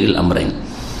খায়রিল আমরাইন।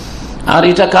 আর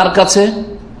এটা কার কাছে?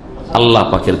 আল্লাহ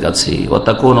পাকের কাছে।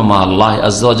 ওয়াতাকুনু মা আল্লাহ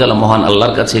আযজা ওয়া জাল্লা, মহান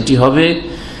আল্লাহর কাছে এটি হবে।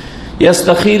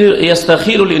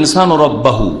 ইস্তাখিরুল ইনসানু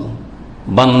রাব্বাহু,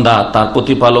 বান্দা তার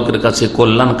প্রতিপালকের কাছে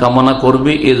কল্যাণ কামনা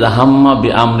করবে। ইযা হাম্মা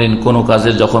বিআমরিন, কোন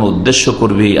কাজের যখন উদ্দেশ্য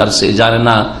করবে আর সে জানে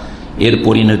না এর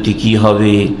পরিণতি কি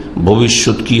হবে,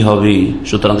 ভবিষ্যৎ কি হবে,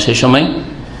 সুতরাং সেই সময়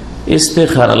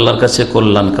ইস্তেখার আল্লাহর কাছে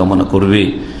কল্যাণ কামনা করবে।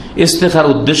 ইস্তেখার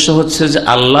উদ্দেশ্য হচ্ছে যে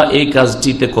আল্লাহ এই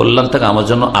কাজটিতে কল্যাণ থাকে আমার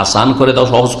জন্য আসান করে দাও,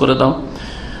 সহজ করে দাও।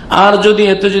 আর যদি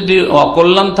এতে যদি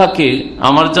অকল্যাণ থাকে,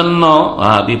 আমার জন্য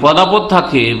বিপদ আপদ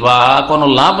থাকে বা কোনো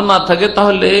লাভ না থাকে,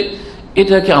 তাহলে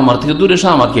এটাকে আমার থেকে দূরে এসে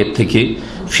আমাকে এর থেকে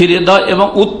ফিরিয়ে দাও এবং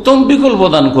উত্তম বিকল্প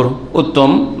দান করো, উত্তম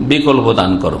বিকল্প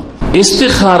দান করো।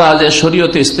 ইস্তেখারা যে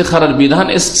শরীয়তে ইস্তেখারার বিধান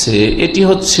এসছে, এটি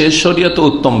হচ্ছে শরীয়তে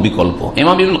উত্তম বিকল্প।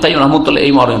 ইমাম ইবনে কাইয়িম রাহমাতুল্লাহ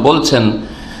এই মর্মে বলছেন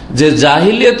যে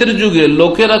জাহিলিয়াতের যুগে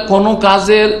লোকেরা কোনো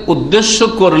কাজের উদ্দেশ্য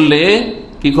করলে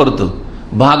কি করত?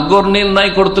 ভাগ্য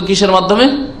নির্ণয় করত কিসের মাধ্যমে?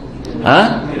 হ্যাঁ,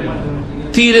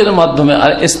 তীরের মাধ্যমে।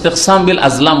 আর ইস্তিকসাম বিল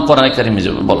আজলাম কোরআনে কারিমে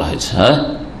বলা হয়েছে, হ্যাঁ,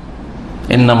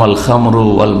 ইন্নামাল খামরু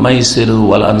ওয়াল মাইসিরু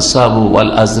ওয়াল আনসাবু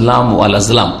ওয়াল আজলাম ওয়াল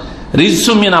আজলাম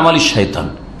রিজসুম মিন আমালিশ শাইতান।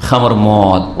 খামর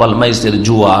মদ, ওয়াল মাইসির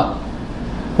জুয়া,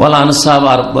 ওয়াল আনসাব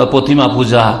আর প্রতিমা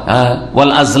পূজা,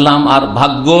 ওয়াল আজলাম আর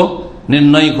ভাগ্য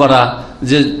নির্ণয় করা,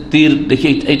 যে তীর দেখি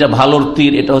এটা ভালোর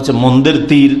তীর, এটা হচ্ছে মন্দের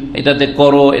তীর, এটাতে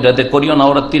করো এটাতে করিও না,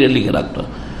 ওরা তীরে লিখে রাখতো।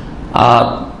 আর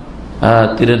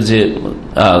তীরের যে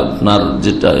আপনার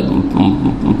যেটা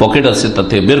পকেট আছে তার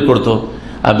থেকে বের করতো,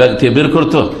 আর ব্যাগ থেকে বের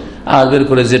করতো, আর বের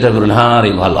করে যেটা বেরোলে হ্যাঁ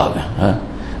এই ভালো হবে। হ্যাঁ,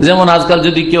 যেমন আজকাল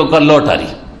যদি কেউ লটারি,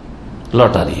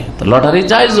 লটারি তো লটারি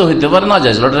জায়েজও হইতে পারে, না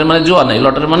জায়েজ। লটারি মানে জুয়া নেই,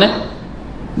 লটারি মানে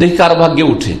দেখি কার ভাগ্যে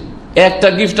উঠে। একটা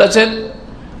গিফট আছে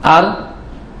আর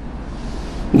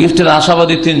গিফটের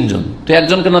আশাবাদী 3 জন, তো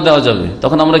একজনকে না দেওয়া যাবে,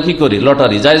 তখন আমরা কি করি?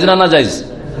 লটারি জায়েজ না? না জায়েজ।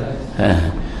 হ্যাঁ,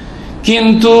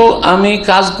 কিন্তু আমি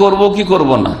কাজ করব কি করব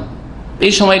না,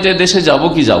 এই সময়টায় দেশে যাব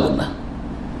কি যাব না,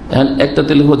 একটা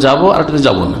তেলে যাবো আর একটা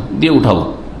যাবো না, দিয়ে উঠাবো,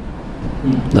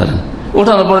 ধরেন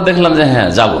উঠানোর পরে দেখলাম যে হ্যাঁ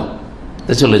যাবো,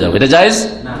 চলে যাবো, এটা জায়েজ?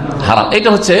 হারাম। এটা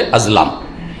হচ্ছে আজলাম,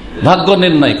 ভাগ্য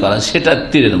নির্ণয় করা, সেটা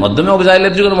তীরের মাধ্যমে হোক,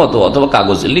 জাহিলিয়াতের যুগের মতো, অথবা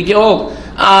কাগজে লিখে হোক,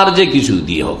 আর যে কিছু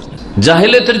দিয়ে হোক।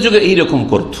 জাহিলিয়াতের যুগে এইরকম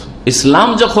করত। ইসলাম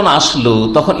যখন আসলো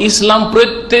তখন ইসলাম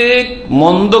প্রত্যেক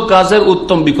মন্দ কাজের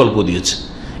উত্তম বিকল্প দিয়েছে।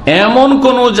 এমন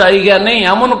কোন জায়গা নেই,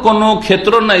 এমন কোন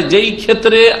ক্ষেত্র নাই যেই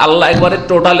ক্ষেত্রে আল্লাহ একবারে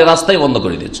টোটালি রাস্তাই বন্ধ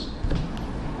করে দিয়েছে,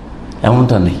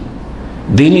 এমনটা নেই।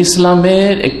 দিন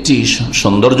ইসলামের একটি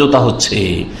সৌন্দর্যতা হচ্ছে,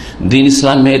 দিন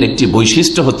ইসলামের একটি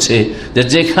বৈশিষ্ট্য হচ্ছে যে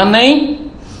যেখানেই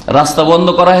রাস্তা বন্ধ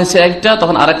করা হয়েছে একটা,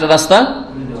 তখন আরেকটা রাস্তা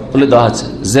খুলে দেওয়া হয়েছে।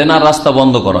 জেনার রাস্তা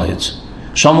বন্ধ করা হয়েছে,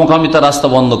 সমকামিতার রাস্তা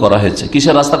বন্ধ করা হয়েছে।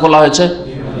 কিসের রাস্তা খোলা হয়েছে?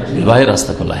 বিবাহের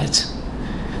রাস্তা খোলা হয়েছে।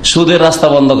 সুদের রাস্তা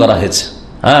বন্ধ করা হয়েছে,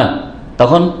 হ্যাঁ,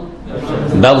 তখন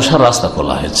ব্যবসার রাস্তা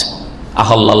খোলা হয়েছে।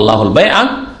 আহাল্লাহুল বাইআ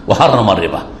ওয়া হারামার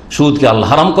রিবা, সুদকে আল্লাহ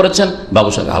হারাম করেছেন,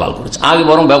 ব্যবসাকে হালাল করেছেন। আগে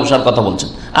বরং ব্যবসার কথা বলছেন,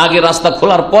 আগে রাস্তা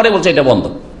খোলার পরে বলছে এটা বন্ধ।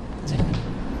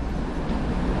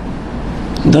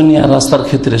 দুনিয়ার রাস্তার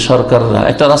ক্ষেত্রে সরকাররা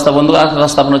একটা রাস্তা বন্ধ করে আরেকটা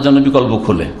রাস্তা আপনার জন্য বিকল্প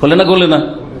খোলে না? খোলে না?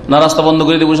 না, রাস্তা বন্ধ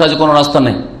করে দিয়ে বসে আছে, কোনো রাস্তা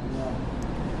নেই,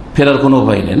 ফেরার কোনো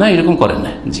উপায় নেই, না, এরকম করে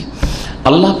না। জি,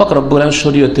 আল্লাহ পাক রব্বুল আলামিন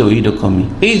শরীয়তে ওই রকমই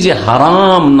এই যে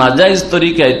হারাম নাজায়েজ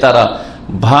তরিকায় তারা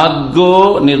ভাগ্য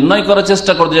নির্ণয় করার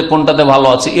চেষ্টা করে যে কোনটাতে ভালো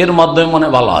আছে, এর মাধ্যমে মনে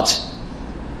ভালো আছে।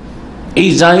 এই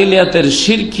জাহিলিয়াতের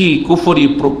শিরকি কুফরি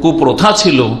কুপ্রথা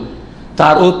ছিল,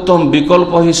 তার উত্তম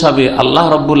বিকল্প হিসাবে আল্লাহ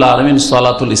রাব্বুল আলামিন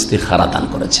সালাতুল ইস্তিখারা দান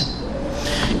করেছেন।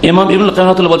 ইমাম ইবনুল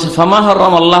কাইয়িম বলছে, ফামা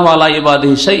হারাম আল্লাহু আলা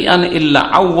ইবাদিহি শাইআন ইল্লা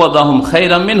আওয়াদাহুম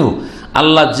খায়রাম মিনহু,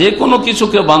 আল্লাহ যে কোনো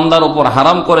কিছুকে বান্দার উপর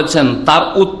হারাম করেছেন তার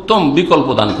উত্তম বিকল্প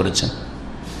দান করেছেন।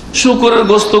 শুকরের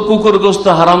গোস্ত, কুকুর গোস্ত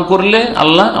হারাম করলে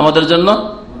আল্লাহ আমাদের জন্য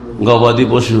গবাদি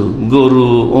পশু,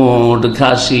 গরু, উট,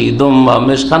 খাসি, দম্বা,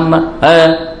 মেষ খান না, হ্যাঁ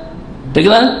ঠিক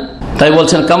না? তাই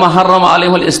বলছেন কামা হারাম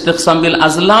আলাইহিল ইস্তিকসাম বিল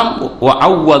আজলাম ওয়া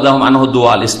আওয়াদাহুম আনহু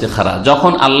দুআল ইস্তিখারা,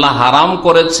 যখন আল্লাহ হারাম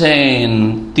করেছেন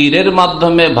তীরের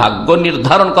মাধ্যমে ভাগ্য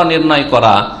নির্ণয়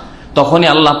করা, তখনই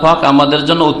আল্লাহ পাক আমাদের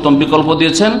জন্য উত্তম বিকল্প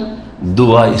দিয়েছেন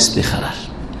দুআ ইস্তিখারার।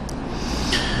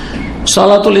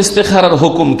 সালাতুল ইস্তিখারার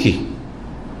হুকুম কি?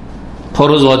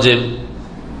 ফরজ, ওয়াজিব,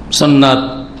 সুন্নাত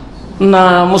না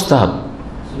মুস্তাহাব,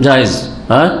 জায়েজ?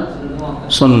 হ্যাঁ,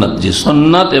 সুন্নাত। জি,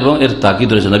 সুন্নাত, এবং এর তাকিদ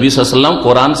রয়েছে। নবী সাল্লাল্লাহু আলাইহি ওয়াসাল্লাম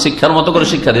কোরআন শিক্ষার মতো করে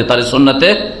শিক্ষা দিয়ে তার সুন্নাতে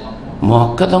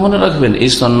মুআক্কাদা মনে রাখবেন, এই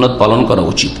সুন্নাত পালন করা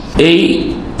উচিত। এই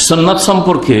সুন্নাত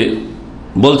সম্পর্কে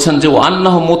বলছেন যে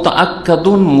আন্নাহু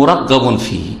মুতাআক্কাদুন মুরাগগাবুন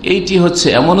ফি, এইটি হচ্ছে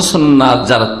এমন সুন্নাত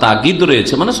যার তাকিদ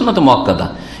রয়েছে, মানে সুন্নাতে মুআক্কাদা,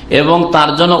 এবং তার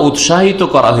জন্য উৎসাহিত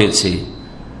করা হয়েছে।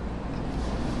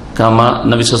 কামা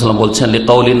নবী সাল্লাল্লাহু আলাইহি ওয়াসাল্লাম বলছেন,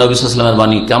 লিকাউলি নবী সাল্লাল্লাহু আলাইহি ওয়াসাল্লামের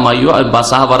বাণী, কামা বা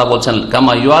সাহাবারা বলছেন,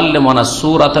 কামা ইউআল্লিমুনা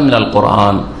সূরাতা মিনাল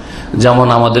কোরআন, যেমন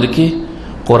আমাদেরকে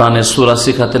কোরআনের সূরা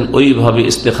শিখাতেন ওইভাবে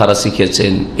ইস্তিখারা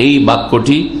শিখেছেন। এই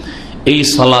বাক্যটি এই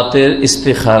সালাতের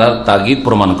ইস্তিখারার তাগিদ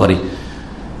প্রমাণ করে।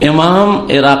 ইমাম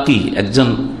ইরাকি একজন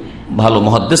ভালো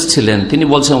মুহাদ্দিস ছিলেন, তিনি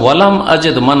বলছেন, ওয়ালাম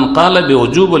আজিদ মান ক্বালা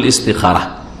বিউজুবুল ইস্তিখারা,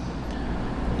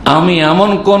 আমি এমন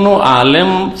কোন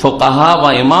আলেম, ফুকাহা বা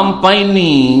ইমাম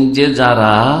পাইনি যে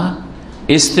যারা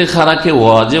ইস্তিখারাকে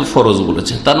ওয়াজিব ফরজ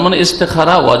বলেছে। তার মানে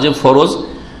ইস্তিখারা ওয়াজিব ফরজ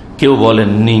কেউ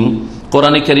বলেননি।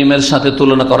 কোরআনে কারীমের সাথে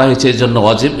তুলনা করা হয়েছে এই জন্য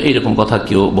ওয়াজিব, এইরকম কথা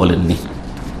কেউ বলেননি।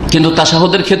 কিন্তু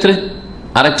তাশাহুদের ক্ষেত্রে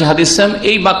আরেকটি হাদিস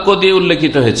এই বাক্য দিয়ে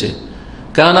উল্লেখিত হয়েছে,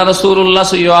 কানা রাসূলুল্লাহ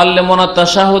ইউআল্লিমুনা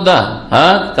তাশাহুদা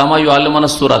কামা ইউআল্লিমুনা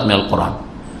সূরাত মিনাল কোরআন,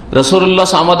 রাসূলুল্লাহ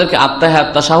আমাদেরকে আত্তাহিয়াত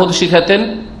তাশাহুদ শিখাতেন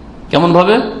কেমন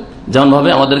ভাবে? যেমন ভাবে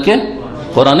আমাদেরকে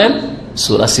কোরআনের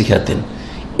সূরা শিখাতেন।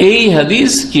 এই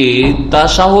হাদিসকে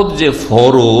তাশাহুদ যে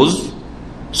ফরজ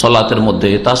সালাতের মধ্যে,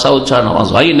 তাশাহুদ ছাড়া নামাজ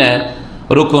হয় না,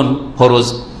 রুকুন ফরজ,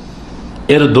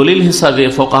 এর দলিল হিসাবে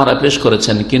ফুকাহারা পেশ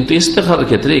করেছেন, কিন্তু ইস্তেখারার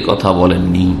ক্ষেত্রে এই কথা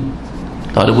বলেননি।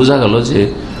 তাহলে বোঝা গেল যে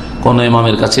কোন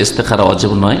ইমামের কাছে ইস্তেখারা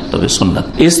ওয়াজিব নয়, তবে সুন্নাত।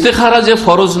 ইস্তেখারা যে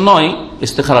ফরজ নয়,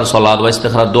 ইস্তেখারার সালাত বা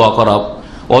ইস্তেখারার দোয়া করা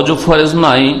ওয়াজিব ফরজ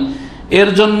নয়, এর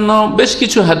জন্য বেশ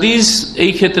কিছু হাদিস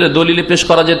এই ক্ষেত্রে দলিলে পেশ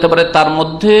করা যেতে পারে। তার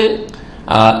মধ্যে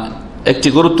একটি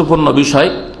গুরুত্বপূর্ণ বিষয়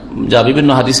যা বিভিন্ন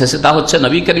হাদিস আছে, তা হচ্ছে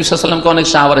নবী করিম সাল্লাল্লাহু আলাইহি ওয়াসাল্লামকে অনেক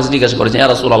সাহাবারা জিজ্ঞাসা করেছেন, ইয়া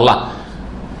রাসূলুল্লাহ,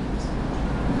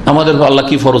 আমাদের আল্লাহ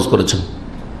কি ফরজ করেছেন?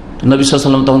 নবী সাল্লাল্লাহু আলাইহি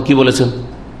ওয়াসাল্লাম তখন কি বলেছেন?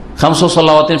 খামসু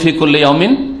সালাওয়াতিন ফি কুল্লি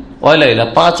ইয়াউমিন ওয়া লাইলা,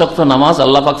 5 ওয়াক্ত নামাজ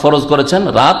আল্লাহ পাক ফরজ করেছেন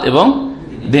রাত এবং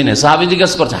দিনে। সাহাবী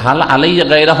জিজ্ঞাসা করছে, হাল আলাইয়া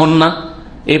গায়রাহুন্না,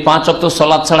 এই 5 ওয়াক্ত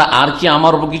সালাত ছাড়া আর কি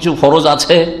আমার উপর কিছু ফরজ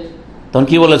আছে? তখন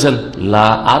কি বলেছেন? লা,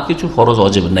 আর কিছু ফরজ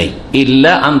ওয়াজিব নেই,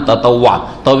 ইল্লা আন তাতাওয়া,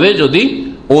 তবে যদি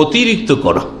অতিরিক্ত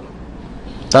করো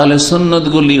তাহলে সুন্নত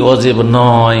গুলি ওয়াজিব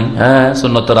নয়। হ্যাঁ,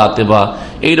 সুন্নত রাতেবা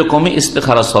এইরকমই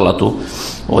ইস্তেখারা সালাতু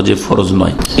ওয়াজিব ফরজ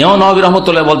নয়। ইমাম নববী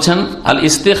রাহমাতুল্লাহ বলছেন, আল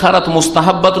ইস্তেখারাত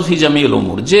মুস্তাহাব্বাতু ফি জামিউল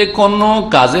উমুর, যে কোনো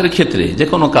কাজের ক্ষেত্রে, যে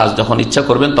কোনো কাজ যখন ইচ্ছা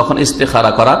করবেন তখন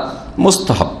ইস্তেখারা করা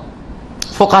মুস্তাহাব।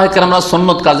 ফুকাহা কেরামরা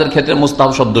সুন্নত কাজের ক্ষেত্রে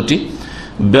মুস্তাহাব শব্দটি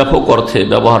ব্যাপক অর্থে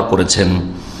ব্যবহার করেছেন।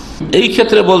 এই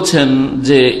ক্ষেত্রে বলছেন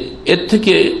যে এর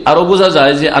থেকে আরো বোঝা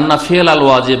যায় যে আন্না ফিআল আল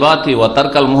ওয়াজিবাতি ওয়া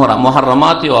তারকাল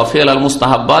মুহাররামাতি ওয়া ফিআল আল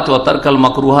মুস্তাহাব্বাতি ওয়া তারকাল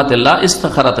মাকরুহাতি লা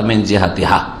ইস্তিখারাত মিন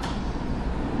জিহাতিহা,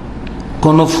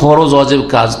 কোন ফরজ ওয়াজিব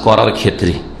কাজ করার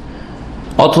ক্ষেত্রে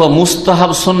অথবা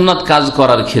মুস্তাহাব সুন্নাত কাজ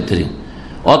করার ক্ষেত্রে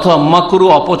অথবা মাকরু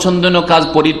অপছন্দনীয় কাজ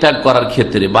পরিত্যাগ করার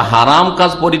ক্ষেত্রে বা হারাম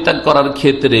কাজ পরিত্যাগ করার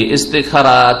ক্ষেত্রে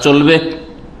ইস্তেখারা চলবে,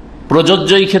 প্রযোজ্য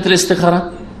এই ক্ষেত্রে ইস্তেখারা।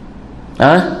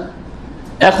 হ্যাঁ,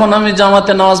 এখন আমি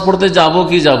জামাতে নামাজ পড়তে যাব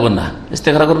কি যাব না,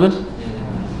 ইস্তেখারা করবেন?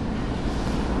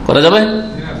 করা যাবে?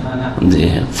 জি।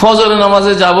 ফজরের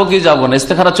নামাজে যাব কি যাব না,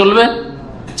 ইস্তেখারা চলবে?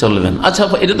 চলবেন। আচ্ছা,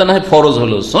 এটা তো না হয় ফরজ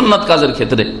হলো। সুন্নাত কাজের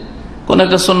ক্ষেত্রে কোন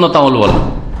একটা সুন্নত আমল বলো।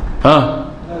 হ্যাঁ,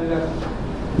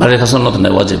 দাড়ি রাখা সুন্নত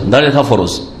নাই, ওয়াজিব। দাড়ি রাখা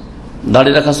ফরজ,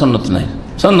 দাড়ি রাখা সুন্নত নাই,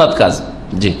 সুন্নাত কাজ।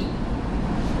 জি,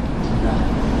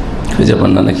 খুঁজে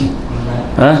পান না নাকি?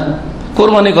 হ্যাঁ,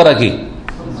 কোরবানি করা কি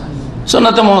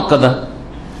সুন্নাতে মুআক্কাদা।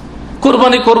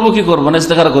 কোরবানি করবো কি করবো না,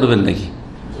 ইস্তেখারা করবেন নাকি?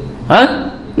 হ্যাঁ,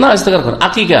 না, ইস্তেখারা করেন।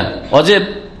 আকিকা ওয়াজিব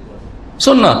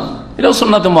সুন্নাত, এটাও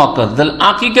সুন্নাতে মুআক্কাদা। তাহলে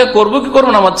আকিকা করবো কি করবো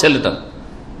না আমার ছেলেটা,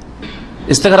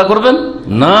 ইস্তেখারা করবেন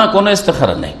না? কোনো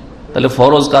ইস্তেখারা নেই। তাহলে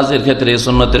ফরজ কাজের ক্ষেত্রে,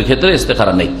 সুন্নতের ক্ষেত্রে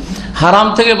ইস্তেখারা নেই। হারাম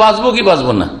থেকে বাঁচবো কি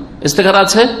বাঁচবো না, ইস্তেখারা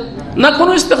আছে না?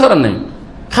 কোনো ইস্তেখারা নেই।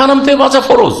 হারাম থেকে বাঁচা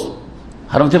ফরজ,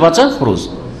 হারাম থেকে বাঁচা ফরজ।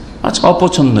 আচ্ছা,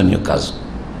 অপছন্দনীয় কাজ,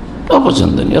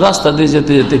 অপছন্দনীয়, রাস্তা দিয়ে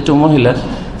যেতে যেতে একটু মহিলা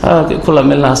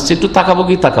খোলামেলা আসছে, একটু তাকাবো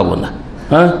কি তাকাবো না?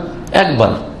 হ্যাঁ,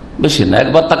 একবার, বেশি না,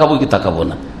 একবার তাকাবো কি তাকাবো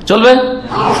না, চলবে?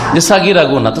 যে সাগিরা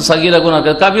গুনাহ, তো সাগিরা গুনাহ,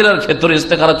 কাবিরার ক্ষেত্রে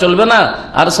ইস্তেখারা চলবে না,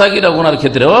 আর সাগিরা গুনার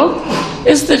ক্ষেত্রেও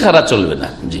ইস্তেখারা চলবে না।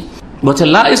 জি, বলছে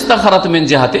লা ইস্তেখারাত মিন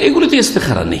জিহাতি, এগুলিতে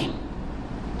ইস্তেখারা নেই।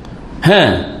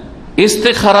 হ্যাঁ,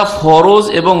 ইস্তেখারা ফরজ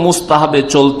এবং মুস্তাহাবে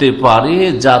চলতে পারে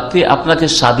যাতে আপনাকে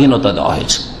স্বাধীনতা দেওয়া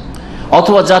হয়েছে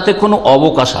অথবা যাতে কোনো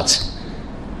অবকাশ আছে।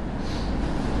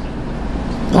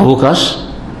 অবকাশ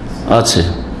আছে,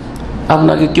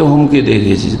 আপনাকে কেউ হুমকি দিয়ে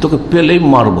দিয়েছে তোকে পেলেই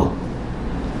মারবো,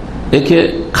 একে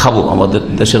খাবো, আমাদের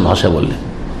দেশের ভাষা বললে,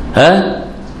 হ্যাঁ,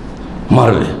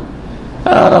 মারবে।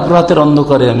 আর রাতের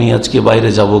অন্ধকারে আমি আজকে বাইরে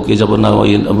যাব কি যাব না,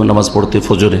 ওই নামাজ পড়তে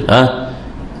ফজরে, হ্যাঁ,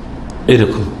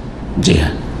 এইরকম। জি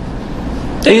হ্যাঁ,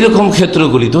 এইরকম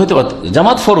ক্ষেত্রগুলি তো হইতে পারত।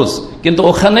 জামাত ফরজ, কিন্তু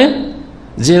ওখানে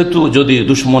যেহেতু যদি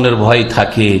দুশ্মনের ভয়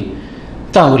থাকে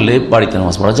তাহলে বাড়িতে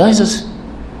নামাজ পড়া জায়েজ আছে,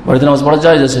 বাড়িতে নামাজ পড়া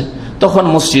জায়েজ আছে। তখন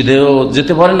মসজিদেও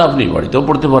যেতে পারেন, আপনি বাড়িতেও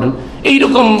পড়তে পারেন।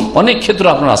 এইরকম অনেক ক্ষেত্র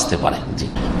আপনার আসতে পারে। জি,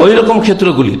 ওই রকম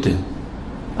ক্ষেত্রগুলিতে।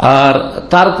 আর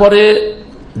তারপরে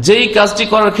যেই কাজটি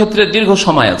করার ক্ষেত্রে দীর্ঘ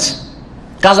সময় আছে,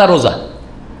 কাজা রোজা,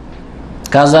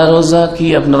 কাজা রোজা কি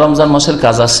আপনার রমজান মাসের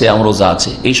কাজা সিয়াম রোজা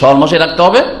আছে, এই সওয়াল মাসে রাখতে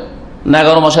হবে না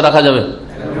 11 মাসে রাখা যাবে?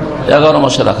 11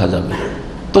 মাসে রাখা যাবে।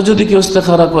 তো যদি কেউ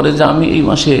ইস্তেখারা করে যে আমি এই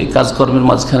মাসে কাজকর্মের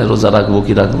মাঝখানে রোজা রাখবো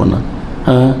কি রাখবো না,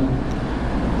 হ্যাঁ,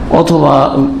 অথবা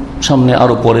সামনে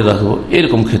আরো পরে রাখবো,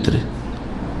 এরকম ক্ষেত্রে,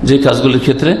 যে কাজগুলির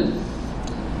ক্ষেত্রে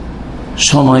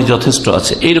সময় যথেষ্ট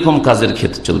আছে, এইরকম কাজের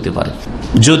ক্ষেত্রে চলতে পারে।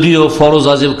 যদিও ফরজ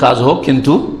ওয়াজিব কাজ হোক,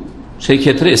 কিন্তু সেই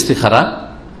ক্ষেত্রে ইস্তেখারা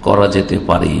করা যেতে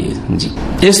পারে। জি,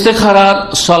 ইস্তেখারার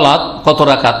সালাত কত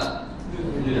রাকাত?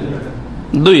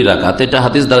 2 রাকাত। এটা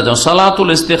হাদিস দ্বারা যেমন সালাতুল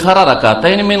ইস্তেখারা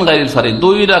রাকাতাইন মিন গায়রিল ফারিদ,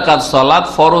 2 রাকাত সালাত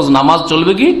ফরজ নামাজ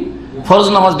চলবে কি? ফরজ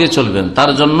নামাজ দিয়ে চলবেন,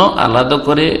 তার জন্য আলাদা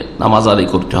করে নামাজ আদায়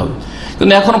করতে হবে।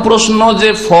 কিন্তু এখন প্রশ্ন যে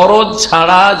ফরজ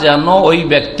ছাড়া যেন ওই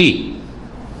ব্যক্তি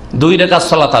 2 রাকাত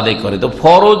সালাত আদায় করে, তো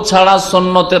ফরজ ছাড়া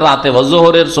সুন্নতের রাতে বা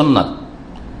যোহরের সুন্নাত,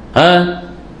 হ্যাঁ,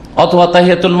 অথবা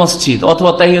তাহিয়াতুল মসজিদ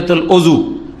অথবা তাহিয়াতুল ওযু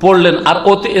পড়লেন আর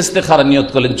ওতে ইস্তেখারা নিয়ত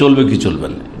করলেন, চলবে কি চলবে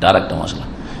না, এটা আরেকটা মাসলা।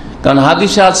 কারণ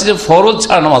হাদিসে আছে যে ফরজ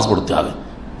ছাড়া নামাজ পড়তে হবে।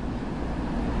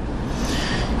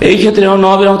 এই ক্ষেত্রে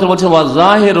নবী রাহমাতুল্লাহ বলছেন ওয়া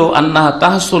যাহিরু আন্নাহা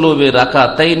তাহসুলু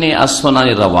বিরাকাতাইনি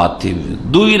as-সুনানি রাওয়াতিব,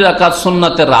 2 রাকাত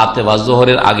সুন্নাতের রাতে বা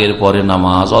যোহরের আগের পরে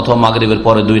নামাজ, অথবা মাগরিবের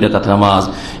পরে 2 রাকাত নামাজ,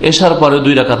 এশার পরে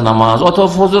 2 রাকাত নামাজ, অথবা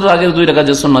ফজরের আগের 2 রাকাত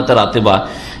যে সুন্নাতের রাতে বা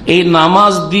এই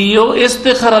নামাজ দিয়েও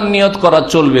ইস্তেখারার নিয়ত করা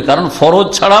চলবে, কারণ ফরজ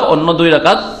ছাড়া অন্য 2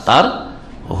 রাকাত তার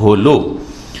হলো।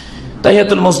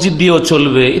 তাহিয়াতুল মসজিদ দিয়েও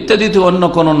চলবে, ইত্যাদিতে অন্য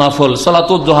কোন নফল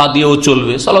সালাতুদ দুহা দিয়েও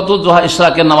চলবে। সালাতুদ দুহা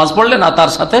ইশরাকের নামাজ পড়লেন আর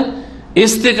তার সাথে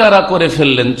ইস্তেখারা করে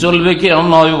ফেললেন, চলবে কি?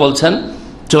 নবী বলছেন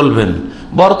চলবেন।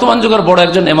 বর্তমান যুগের বড়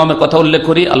একজন ইমামের কথা উল্লেখ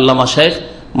করি, আল্লামা শাইখ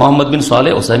মুহাম্মদ বিন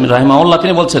সালেহ উসাইমিন রাহিমাহুল্লাহ,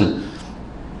 তিনি বলছেন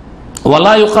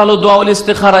ওয়ালা ইউকালু দুআউল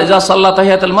ইস্তিখারা ইযা সাল্লা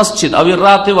তাহিয়াতুল মসজিদ আও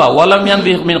রাতিবা ওয়া লাম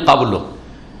ইয়ানবি মিন ক্বাবলু,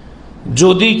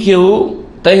 যদি কেউ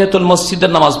তাহিয়াতুল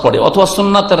মসজিদের নামাজ পড়ে অথবা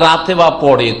সুন্নাতের রাতেবা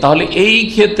পড়ে, তাহলে এই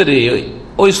ক্ষেত্রে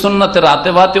ওই সুন্নাতের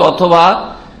রাতেবাতে অথবা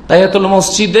তাহিয়াতুল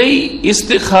মসজিদেই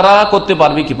ইস্তিখারা করতে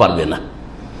পারবে কি পারবে না।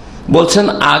 বলছেন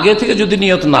আগে থেকে যদি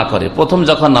নিয়ত না করে, প্রথম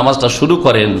যখন নামাজটা শুরু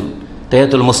করেন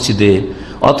তাহিয়াতুল মসজিদে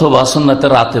অথবা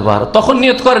সুন্নাতের রাতেবার, তখন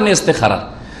নিয়ত করেন ইস্তেখারা,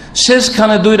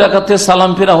 শেষখানে 2 রাকাতে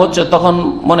সালাম ফেরা হচ্ছে, তখন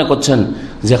মনে করছেন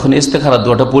যে এখন ইস্তেখারা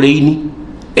দোয়াটা পড়েই নি,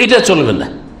 এটা চলবে না,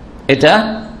 এটা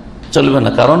চলবে না,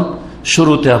 কারণ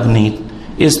শুরুতে আপনি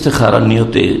ইস্তেখারা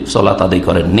নিয়তে সালাত আদায়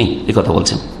করেননি, এই কথা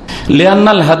বলছেন।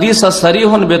 লিআন্নাল হাদিস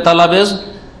সারিহুন বিতালাবিস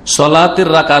সালাতির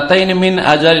রাকাতাইন মিন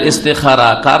আজল ইস্তেখারা,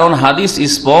 কারণ হাদিস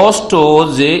স্পষ্ট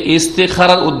যে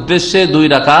ইস্তেখারার উদ্দেশ্যে 2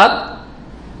 রাকাত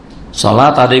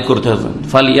সালাত আদায় করতে হবে।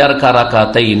 ফালিয়ার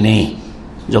কারাকাতাইনি,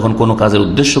 যখন কোনো কাজের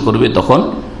উদ্দেশ্য করবে তখন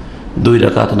 2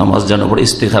 রাকাত নামাজ যেন পড়ে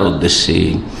ইস্তেখারার উদ্দেশ্যে।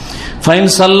 ফাইন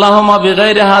সাল্লাহুমা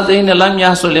বিগাইরি হাযাইন লাম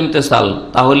ইয়াহসুল ইমতিসাল,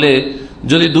 তাহলে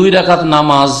যদি 2 রাকাত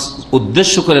নামাজ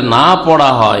উদ্দেশ্য করে না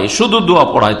পড়া হয়, শুধু দোয়া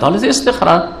পড়া হয়, তাহলে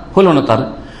ইস্তেখারা হলো না তার।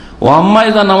 ওয়াম্মা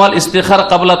ইযা নামাল ইস্তিখারা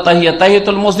ক্বাবলা তাহিয়া,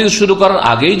 তাহিয়াতুল মসজিদ শুরু করার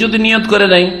আগেই যদি নিয়ত করে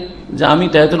নেয় যে আমি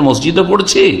তাহিয়াতুল মসজিদে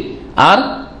পড়ছি আর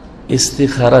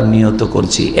ইস্তিখারা নিয়ত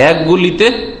করছি, এক গুলিতে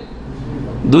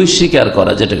 2 শিকার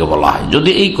করা যেটাকে বলা হয়,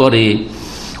 যদি এই করে,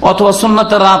 অথবা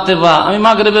সুন্নাতের রাতে বা আমি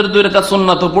মাগরিবের 2 রাকাত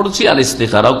সুন্নাতও পড়ছি আর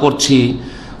ইস্তিখারাও করছি,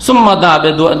 সুম্মা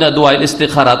দাবে দোয়া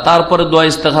ইস্তিখারা, তারপরে দোয়া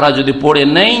ইস্তিখারা যদি পড়ে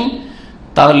নেই,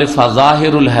 তাহলে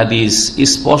ফাজাহিরুল হাদিস,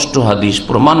 স্পষ্ট হাদিস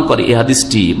প্রমাণ করে, এই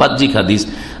হাদিসটি বাহ্যিক হাদিস,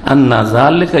 আন্না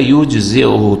যালিকা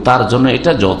ইউজজিউহু, তার জন্য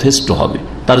এটা যথেষ্ট হবে,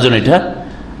 তার জন্য এটা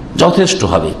যথেষ্ট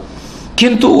হবে।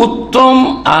 কিন্তু উত্তম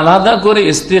আলাদা করে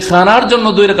ইস্তিখারার জন্য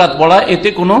 2 রাকাত পড়া, এতে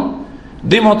কোনো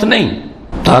দ্বিমত নেই।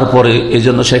 তারপরে এই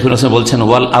জন্য শাইখুল হাসান বলছেন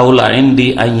ওয়াল আউলা ইনদি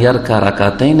আইয়ারকা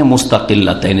রাকাতাইন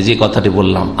মুস্তাকিল্লাতাইন, যে কথাটি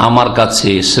বললাম, আমার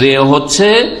কাছে শ্রেয় হচ্ছে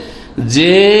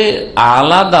যে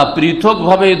আলাদা পৃথক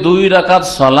ভাবে 2 রাকাত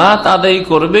সালাত আদায়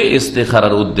করবে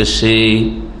ইস্তেখারার উদ্দেশ্যে,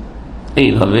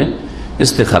 এইভাবে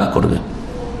ইস্তেখারা করবে।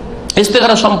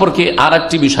 ইস্তেখারা সম্পর্কে আর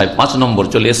একটি বিষয় 5 নম্বর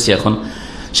চলে এসছে এখন,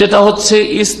 সেটা হচ্ছে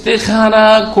ইস্তেখারা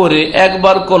করে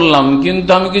একবার করলাম কিন্তু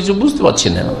আমি কিছু বুঝতে পারছি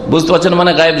না,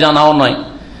 মানে গায়েব জানাও নয়,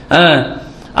 হ্যাঁ,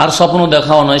 আর স্বপ্ন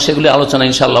দেখাও নয়, সেগুলি আলোচনা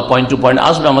ইনশাআল্লাহ পয়েন্ট টু পয়েন্ট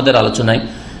আসবে আমাদের আলোচনায়,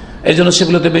 এই জন্য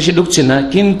সেগুলোতে বেশি ঢুকছি না।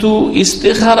 কিন্তু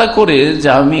ইস্তেখারা করে যে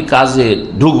আমি কাজে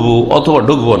ঢুকবো অথবা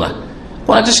ঢুকবো না,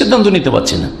 কোন একটা সিদ্ধান্ত নিতে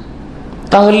পারছি না,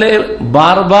 তাহলে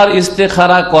বারবার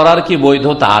ইস্তেখারা করার কি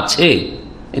বৈধতা আছে?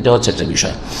 এটা হচ্ছে একটা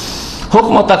বিষয়।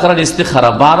 হুকম তাকরার ইস্তেখারা,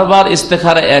 বারবার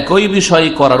ইস্তেখারা একই বিষয়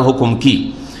করার হুকুম কি?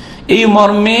 এই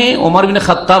মর্মে ওমর বিন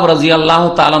খাত্তাব রাদিয়াল্লাহু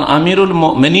তাআলা আমিরুল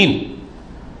মুমিনিন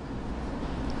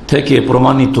থেকে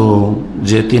প্রমাণিত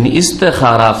যে তিনি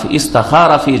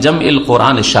ইস্তেখারা ফি জামইল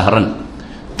কোরআন শাহরান,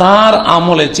 তার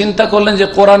আমলে চিন্তা করলেন যে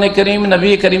কোরআনে কারীম নবী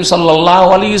করিম সাল্লাল্লাহু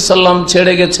আলাইহি সাল্লাম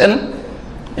ছেড়ে গেছেন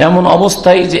এমন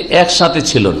অবস্থায় যে একসাথে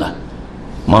ছিল না,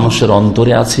 মানুষের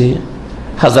অন্তরে আছে,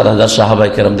 হাজার হাজার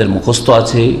সাহাবায়ে কেরামদের মুখস্থ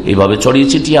আছে, এইভাবে ছড়িয়ে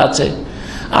ছিটিয়ে আছে,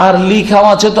 আর লিখাও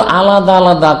আছে তো আলাদা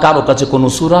আলাদা, কারো কাছে কোনো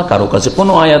সূরা, কারো কাছে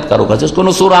কোনো আয়াত, কারো কাছে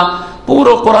কোনো সূরা,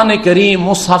 পুরো কোরআনে কারীম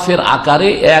মুসহাফের আকারে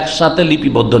একসাথে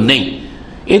লিপিবদ্ধ নেই।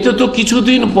 এতে তো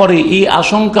কিছুদিন পরে এই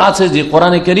আশঙ্কা আছে যে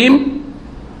কোরআনে কারীম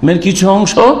এর কিছু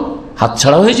অংশ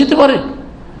হাতছাড়া হয়ে যেতে পারে,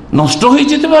 নষ্ট হয়ে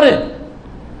যেতে পারে।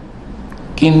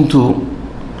 কিন্তু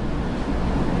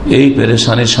এই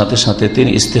পেরেশানির সাথে সাথে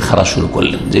তিনি ইস্তেখারা শুরু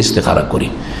করলেন, যে ইস্তেখারা করি,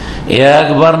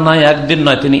 একবার নয়, একদিন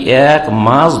নয়, তিনি 1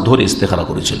 মাস ধরে ইস্তেখারা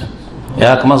করেছিলেন,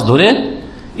 1 মাস ধরে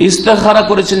ইস্তেখারা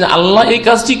করেছেন আল্লাহ এই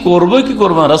কাজটি করবো কি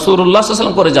করবো না। রাসূলুল্লাহ সাল্লাল্লাহু আলাইহি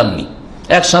ওয়াসাল্লাম করে যাননি,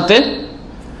 একসাথে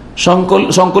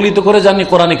সংকলিত করে যাননি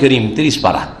কোরআনে কারীম 30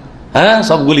 পারা, হ্যাঁ,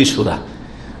 সবগুলি সূরা,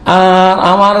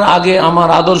 আমার আগে আমার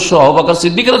আদর্শ আবু বকর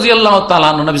সিদ্দিক রাদিয়াল্লাহু তাআলা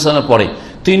আনহু নবী সাল্লাল্লাহু আলাইহি ওয়াসাল্লাম পরে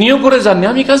তিনিও করে যাননি,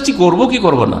 আমি কাজটি করব কি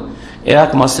করব না।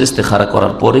 1 মাস ইস্তেখারা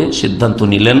করার পরে সিদ্ধান্ত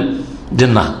নিলেন যে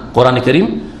না, কোরআন কারীম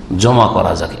জমা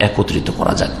করা যাক, একত্রিত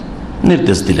করা যাক,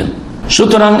 নির্দেশ দিলেন।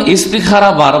 সুতরাং ইস্তিখারা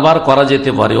বারবার করা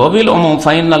যেতে পারে। অবিল উমুম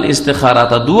ফাইনাল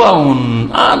ইস্তিখারাতা দুআউন।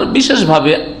 আর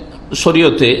বিশেষভাবে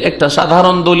শরীয়তে একটা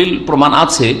সাধারণ দলিল প্রমাণ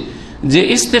আছে যে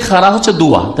ইস্তিখারা হচ্ছে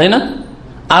দোয়া, তাই না?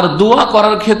 আর দোয়া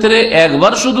করার ক্ষেত্রে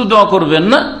একবার শুধু দোয়া করবেন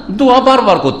না, দোয়া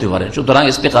বারবার করতে পারে। সুতরাং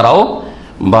ইস্তিখারাও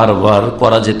বারবার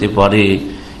করা যেতে পারে,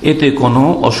 এতে কোনো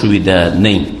অসুবিধা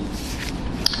নেই।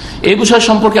 এই বিষয়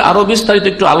সম্পর্কে আরো বিস্তারিত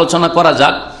একটু আলোচনা করা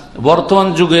যাক। বর্তমান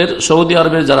যুগের সৌদি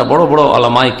আরবের যারা বড় বড়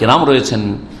আলামায়ে কেরাম রয়েছেন,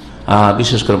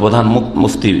 বিশেষ করে প্রধান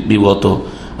মুফতি বিগত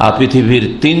পৃথিবীর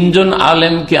 3 জন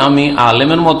আলেমকে আমি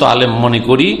আলেমের মতো আলেম মনে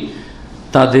করি।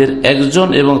 তাদের একজন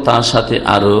এবং তার সাথে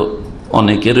আরো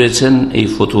অনেকে রয়েছেন এই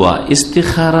ফতোয়া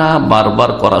ইস্তিখারা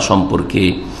বারবার করা সম্পর্কে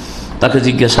তাকে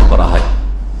জিজ্ঞাসা করা হয়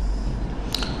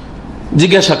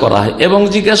এবং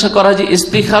জিজ্ঞাসা করা হয় যে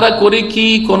ইস্তিখারা করে কি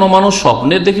কোনো মানুষ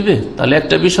স্বপ্নে দেখবে? তাহলে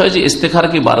একটা বিষয় যে ইস্তিখারা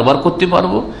কি বারবার করতে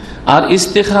পারবো, আর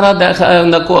ইস্তিখারা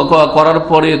করার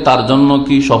পরে তার জন্য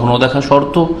কি স্বপ্ন দেখা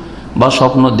শর্ত, বা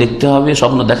স্বপ্ন দেখতে হবে,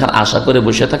 স্বপ্ন দেখার আশা করে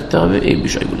বসে থাকতে হবে, এই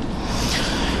বিষয়গুলি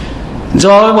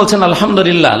জবাবে বলছেন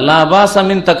আলহামদুলিল্লাহ লা বাসা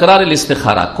মিন তাকরারিল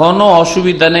ইস্তিখারা, কোনো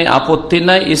অসুবিধা নেই, আপত্তি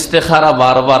নাই ইস্তিখারা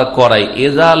বারবার করাই।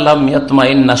 ইযা লাম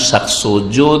ইয়াতমাইন্না শাখসু,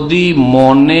 যদি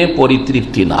মনে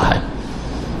পরিতৃপ্তি না হয়,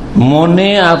 মনে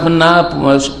আপনার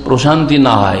প্রশান্তি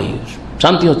না হয়,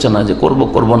 শান্তি হচ্ছে না যে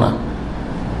করব না,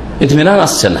 ইতমিনান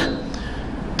আসছে না,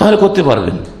 তাহলে করতে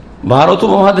পারবেন। ভারত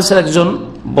উপমহাদেশের একজন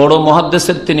বড়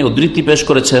মুহাদ্দিসের তিনি উদ্ধৃতি পেশ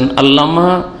করেছেন, আল্লামা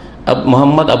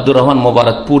মোহাম্মদ আব্দুর রহমান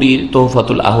মোবারকপুরী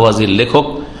তোহফাতুল আহওয়াজির লেখক,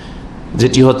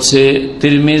 যেটি হচ্ছে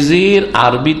তিরমিজির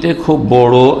আরবিতে খুব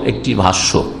বড় একটি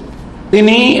ভাষ্য।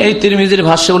 তিনি এই তিরমিজির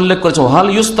ভাষ্যে উল্লেখ করেছেন হাল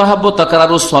ইউস্তাহাব্বু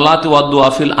তাকরারুস সালাতি ওয়াদ দুআ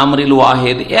ফিল আমরিল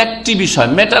ওয়াহিদ, একটি বিষয়,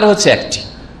 ম্যাটার হচ্ছে একটি,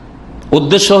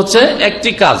 উদ্দেশ্য হচ্ছে একটি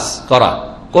কাজ করা,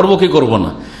 করব কি করব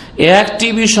না, একটি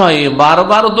বিষয়ে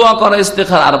বারবার দোয়া করা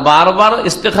ইস্তেখারা, আর বারবার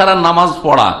ইস্তেখারার নামাজ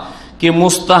পড়া কি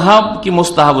মুস্তাহাব কি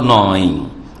মুস্তাহাব নয়।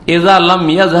 ইযা লাম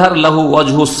ইয়াজহার লাহু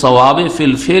ওয়াজহুস সাওয়াবি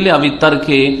ফিল ফিল আবি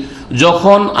তারকে,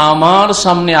 যখন আমার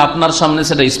সামনে আপনার সামনে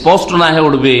সেটা স্পষ্ট না হয়ে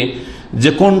উঠবে যে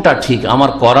কোনটা ঠিক,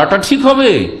 আমার করাটা ঠিক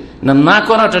হবে না না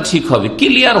করাটা ঠিক হবে,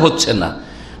 ক্লিয়ার হচ্ছে না।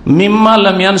 মিম্মা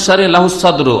লাম ইয়ানশারি লাহু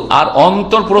সাদরু, আর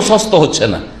অন্তর প্রশস্ত হচ্ছে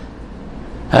না,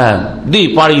 হ্যাঁ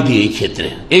পাড়ি দিয়ে এই ক্ষেত্রে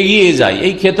এগিয়ে যায়,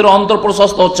 এই ক্ষেত্রে অন্তর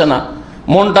প্রশস্ত হচ্ছে না,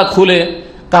 মনটা খুলে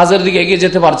কাজের দিকে এগিয়ে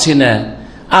যেতে পারছি না,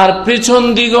 আর পেছন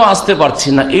দিকেও আসতে পারছি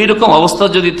না, এইরকম অবস্থা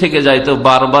যদি থেকে যায় তো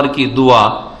বারবার কি দোয়া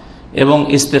এবং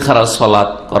ইস্তেখারার সালাত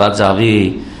করা যাবে?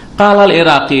 কাল আল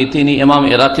ইরাকি, তিনি ইমাম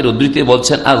ইরাকির উদ্ধৃতি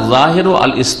বলছেন আর যাহিরু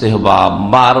আল ইস্তেহবাব,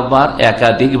 বারবার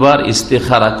একাধিকবার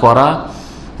ইস্তেখারা করা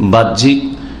বাহ্যিক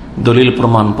দলিল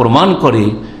প্রমাণ করে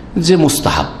যে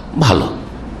মুস্তাহাব, ভালো।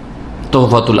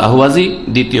 তোহফাতুল আহওয়াজি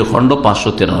 2য় খণ্ড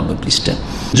 593 পৃষ্ঠা।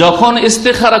 যখন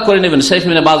ইস্তেখারা করে নেবেন, শেখ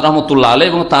ইবনে বাজ রাহমাতুল্লাহ আলাইহি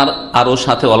এবং তার আরো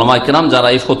সাথে উলামায়ে কেরাম যারা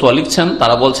এই ফতোয়া লিখছেন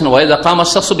তারা বলছেন ওয়াইজা কামা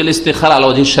শাখসু বিল ইস্তিখারা আলা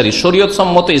ওয়াজহি শরঈ, শরীয়ত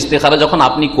সম্মত ইস্তিখারা যখন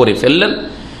আপনি করে ফেললেন,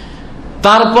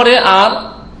 তারপরে আর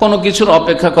কোনো কিছুর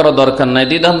অপেক্ষা করা দরকার নাই,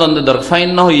 দ্বিধাদ্বন্দ্বের দরকার।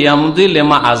 ফাইন্নাহু ইয়ামদি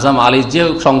লিমা আযাম আলাইহি, যে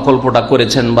সংকল্পটা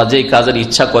করেছেন বা যেই কাজের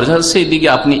ইচ্ছা করেছেন সেই দিকে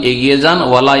আপনি এগিয়ে যান।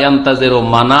 ওয়ালা ইয়ান্তাজিরু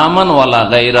মানামান ওয়ালা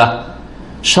গায়রা,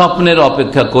 স্বপ্নের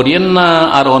অপেক্ষা করিয়েন না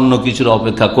আর অন্য কিছুর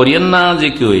অপেক্ষা করিয়েন না যে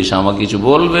কেউ এসে আমাকে কিছু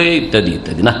বলবে ইত্যাদি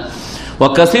ইত্যাদি, না। ওয়া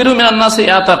কাসীরু মিনান নাসি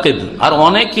ইয়াতাকিদ, আর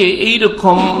অনেকে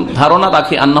এইরকম ধারণা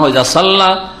রাখে আন্নাহু ইযা সাল্লা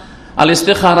আল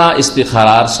ইস্তিখারা,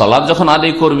 ইস্তিখারার সালাত যখন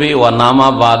আদায় করবে, ওয়া নামা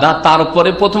বাদা, তারপরে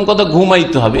প্রথম কথা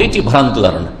ঘুমাইতে হবে, এটি ভ্রান্ত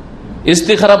ধারণা।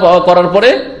 ইস্তিখারা করার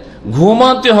পরে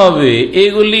ঘুমাতে হবে,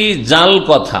 এগুলি জাল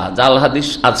কথা, জাল হাদিস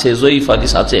আছে, জয়ীফ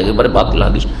হাদিস আছে, একেবারে বাতিল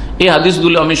হাদিস। এই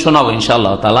হাদিসগুলো আমি শোনাবো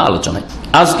ইনশাআল্লাহ তাআলা আলোচনায়,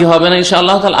 আজকে হবে না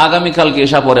ইনশাআল্লাহ তাআলা, আগামীকালকে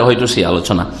এসা পরে হয়তো সেই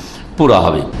আলোচনা পুরো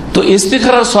হবে। তো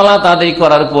ইস্তিখারার সালাত আদায়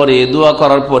করার পরে, দোয়া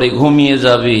করার পরে ঘুমিয়ে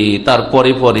যাবে,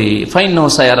 তারপরে পরে ফাইন্নাহু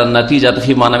সায়ারান নাতিজাত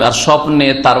ফি মানামি, আর স্বপ্নে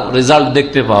তার রেজাল্ট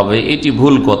দেখতে পাবে, এটি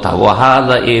ভুল কথা। ওয়া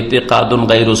হাযা ইতিকাদুন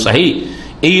গায়রু সহিহ,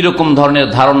 এইরকম ধরনের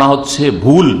ধারণা হচ্ছে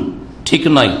ভুল, ঠিক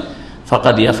নয়।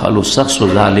 ফাকাদ ইয়াফআলু শাখসু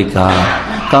যালিকা,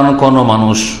 কারণ কোন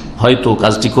মানুষ হয়তো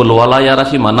কাজটি করলো ওয়ালা ইয়ারা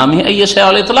ফি মানামি আইয়া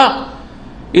শাইআল ইতলাক,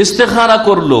 ইস্তিখারা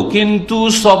করলো কিন্তু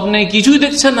স্বপ্নে কিছুই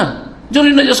দেখছে না,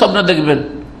 জানি না যে স্বপ্নে দেখবেন,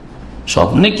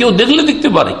 স্বপ্নে কেউ দেখলে দেখতে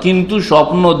পারে কিন্তু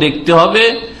স্বপ্ন দেখতে হবে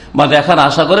বা দেখার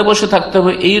আশা করে বসে থাকতে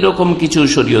হবে, এইরকম কিছু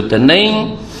শরীয়তে নেই।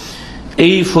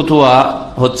 এই ফতোয়া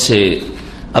হচ্ছে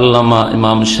আল্লামা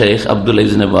ইমাম শেখ আব্দুল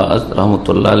আজিজ ইবনে বাজ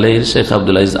রাহমাতুল্লাহ আলাইহি, শেখ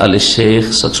আব্দুল আজিজ আল শেখ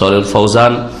সালেহ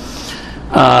ফৌজান,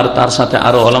 আর তার সাথে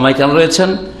আরো উলামায়ে কেরাম রয়েছেন,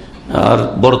 আর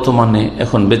বর্তমানে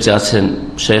এখন বেঁচে আছেন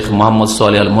শেখ মোহাম্মদ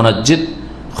সোয়ালি আল মুনাজ্জিদ,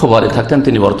 খোবারে থাকতেন,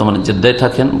 তিনি বর্তমানে জেদ্দায়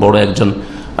থাকেন। বড় একজন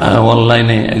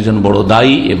অনলাইনে একজন বড়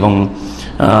দায়ী এবং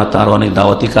তার অনেক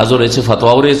দাওয়াতি কাজও রয়েছে,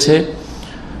 ফতোয়াও রয়েছে,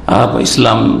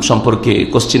 ইসলাম সম্পর্কে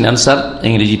কোশ্চিন অ্যান্সার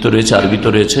ইংরেজিতে রয়েছে, আরবিতে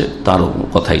রয়েছে, তারও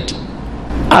কথা এটি।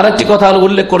 আর একটি কথা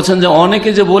উল্লেখ করছেন যে অনেকে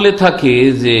যে বলে থাকে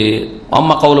যে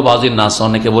আম্মা কাউল বাজির নাস,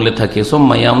 অনেকে বলে থাকে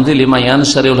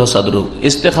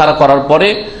ইস্তেখারা করার পরে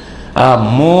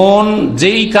মন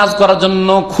যেই কাজ করার জন্য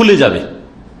খুলে যাবে,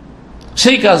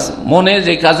 সেই কাজ মনে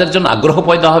যে কাজের জন্য আগ্রহ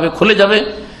পয়দা হবে খুলে যাবে,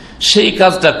 সেই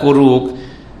কাজটা করুক।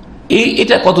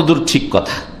 এটা কতদূর ঠিক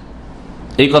কথা,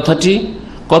 এই কথাটি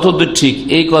কতদূর ঠিক,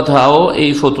 এই কথাও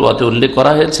এই ফতোয়াতে উল্লেখ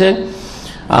করা হয়েছে।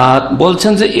 আর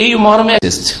বলছেন যে এই মর্মে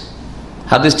এসেছে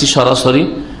হাদিসটি সরাসরি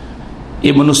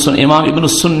ইমাম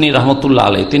ইবনুস সুন্নি রহমতুল্লাহ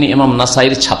আলাইহি, তিনি ইমাম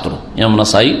নাসাইর ছাত্র, ইমাম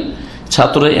নাসাই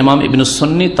ছাত্র ইমাম ইবনুস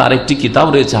সুন্নি, তার একটি কিতাব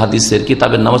রয়েছে হাদিসের,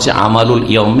 কিতাবের নাম হচ্ছে আমালুল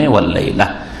ইয়মে ওয়াল লাইলা,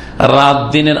 রাত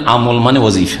দিনের আমল মানে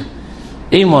ওয়াজিফা,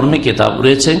 এই মর্মে কিতাব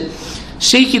রয়েছে।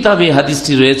 সেই কিতাবে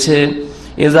হাদিসটি রয়েছে,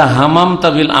 এজা হামাম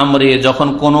তাবিল আমরে, যখন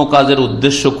কোনো কাজের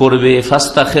উদ্দেশ্য করবে,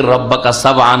 ফাস্তাখির রব্বাকা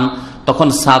সাবআন, তখন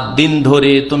 7 দিন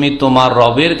ধরে তুমি তোমার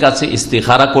রবের কাছে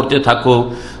ইস্তিখারা করতে থাকো।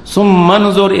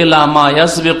 সুম্মানজুর ইলা মা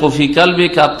ইয়াসবিকু ফি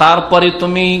কলবিকা, তারপরে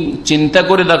তুমি চিন্তা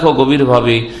করে দেখো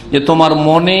গভীরভাবে যে তোমার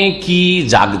মনে কি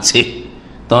জাগছে,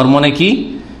 তোমার মনে কি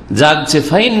জাগছে।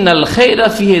 ফাইনাল খায়রা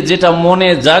ফিহি, যেটা মনে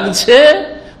জাগছে,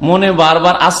 মনে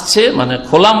বারবার আসছে, মানে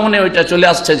খোলা মনে ওইটা চলে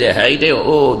আসছে যে হ্যাঁ এটাই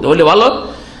হলে ভালো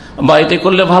বা এটাই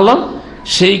করলে ভালো,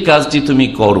 সেই কাজটি তুমি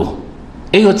করো।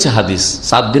 এই হচ্ছে হাদিস।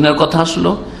 7 দিনের কথা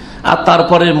আসলো, আর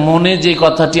তারপরে মনে যে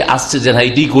কথাটি আসছে যে হ্যাঁ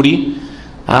এটি করি,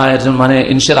 মানে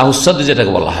ইনশিরাহুসাদ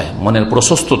যেটাকে বলা হয়, মনের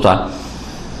প্রশস্ততা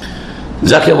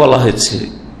যাকে বলা হয়েছে,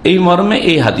 এই মর্মে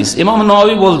এই হাদিস। ইমাম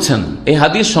নওয়াবী বলছেন এই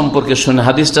হাদিস সম্পর্কে শুনে,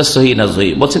 হাদিসটা সহিহ না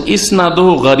সহিহ, বলছেন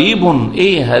ইসনাদুহু গরীবুন,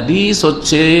 এই হাদিস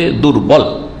হচ্ছে দুর্বল,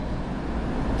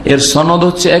 এর সনদ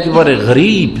হচ্ছে একেবারে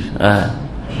গরীব।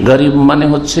 গরীব মানে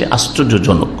হচ্ছে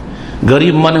আশ্চর্যজনক,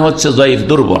 গরীব মানে হচ্ছে জয়ীফ,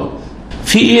 দুর্বল।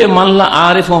 ফিয়ে মাল্লা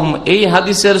আরিফুহুম, এই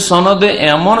হাদিসের সনদে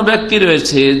এমন ব্যক্তি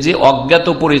রয়েছে যে অজ্ঞাত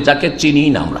পরি, যাকে চিনি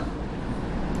না আমরা,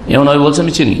 এমন বলছে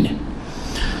আমি চিনি না।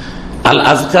 আল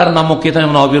আজকার নামক কিতাব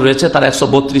ইমাম নওয়াবী রয়েছে, তার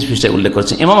 132 পৃষ্ঠায় উল্লেখ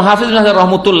করেছে। ইমাম হাফিজ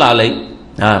রহমতুল্লাহ আলাইহি,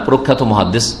 প্রখ্যাত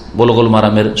মুহাদ্দিস, বুলুগুল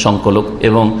মারামের সংকলক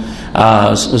এবং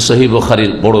সহিহ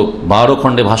বুখারীর বড় 12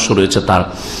 খণ্ডে ভাষ্য রয়েছে তার,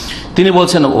 তিনি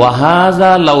বলছেন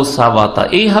ওয়াহাযা লাউ সাবাতা,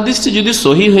 এই হাদিসটি যদি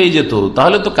সহিহ হয়ে যেত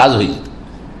তাহলে তো কাজ হয়ে যেত,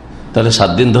 তাহলে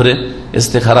 7 দিন ধরে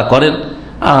ইস্তেখারা করেন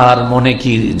আর মনে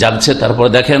কি জাগছে, তারপরে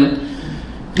দেখেন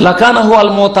লাকানাহু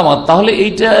আল মুতামাদ, তাহলে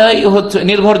এইটাই হচ্ছে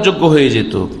নির্ভরযোগ্য হয়ে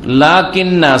যেত।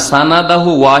 লাকিন্না সানাদাহু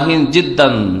ওয়াহিন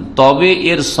জিদ্দান, তবে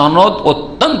এর সনদ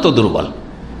অত্যন্ত দুর্বল,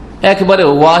 একেবারে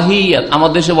ওয়াহিয়াত,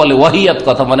 আমাদের দেশে বলে ওয়াহিয়াত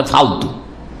কথা মানে ফালতু,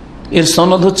 এর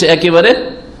সনদ হচ্ছে একেবারে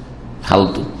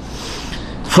ফালতু।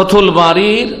 ফতুল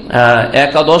বারীর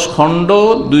 11 খণ্ড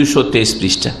 223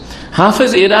 পৃষ্ঠা।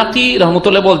 হাফেজ ইরাকি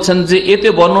রহমতুল্লাহ বলছেন যে এতে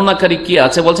বর্ণনাকারী কি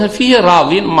আছে, বলছেন ফিহে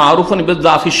রাবিন মারুফুন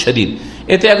বিদ্দাফিস শাদীদ,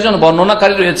 এতে একজন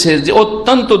বর্ণনাকারী রয়েছে যে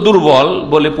অত্যন্ত দুর্বল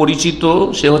বলে পরিচিত,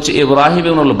 সে হচ্ছে ইব্রাহিম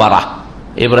ইবনুল বারাহ,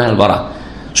 ইব্রাহিম বারাহ।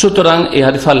 সুতরাং এই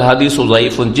হাদিস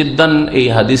যায়ীফুন জিদ্দান, এই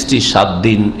হাদিসটি 7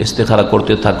 দিন ইস্তেখারা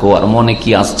করতে থাকো আর মনে কি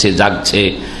আসছে জাগছে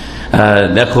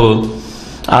দেখো।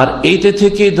 আর এইতে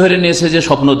থেকে ধরে নিয়েছে যে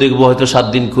স্বপ্ন দেখবো হয়তো 7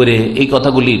 দিন করে, এই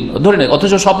কথাগুলি ধরে নেয়,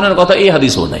 অথচ স্বপ্নের কথা এই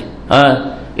হাদিসও নাই, হ্যাঁ,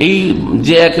 এই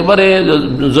যে একেবারে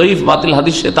জয়ীফ বাতিল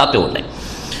হাদিস তাতেও নাই,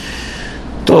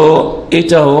 তো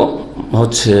এটাও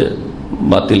হচ্ছে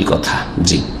বাতিল কথা।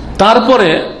 জি, তারপরে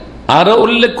আরো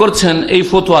উল্লেখ করছেন এই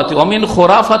ফতোয়াতে অমিন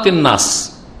খোরাফাতিন নাস,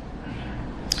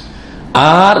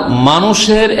 আর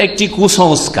মানুষের একটি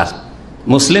কুসংস্কার,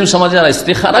 মুসলিম সমাজে যারা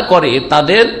ইস্তেখারা করে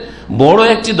তাদের বড়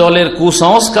একটি দলের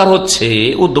কুসংস্কার হচ্ছে,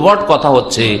 উদ্ভট কথা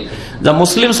হচ্ছে, যা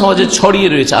মুসলিম সমাজে ছড়িয়ে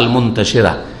রয়েছে, আল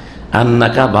মুনতাশিরা,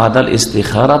 আন্নাকা বাদাল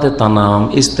ইস্তিখারাতে তানাম,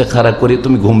 ইস্তেখারা করে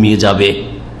তুমি ঘুমিয়ে যাবে।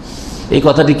 এই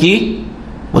কথাটি কি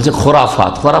বলছে?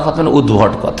 খোরাফাত। খোরাফাত মানে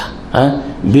উদ্ভট কথা, হ্যাঁ,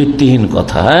 ভিত্তিহীন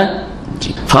কথা। হ্যাঁ,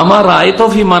 ফামা রাআইতু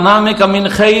ফি মানামিকা মিন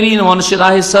খাইরিন ওয়া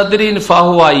ইনশিরাহি সাদরিন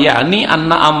ফাহুয়া ইয়ানি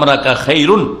আন্না আমরাকা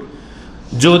খাইরুন,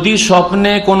 যদি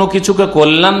স্বপ্নে কোনো কিছুকে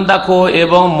কল্যাণ দেখো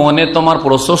এবং মনে তোমার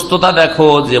প্রশস্ততা দেখো,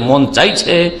 যে মন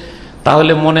চাইছে,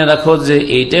 তাহলে মনে রাখো যে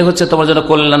এইটাই হচ্ছে তোমার জন্য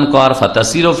কল্যাণকর।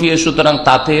 ফাতাসিরু ফিহি, সুতরাং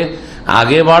তাতে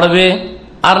আগে বাড়বে,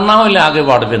 আর না হলে আগে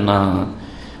বাড়বে না।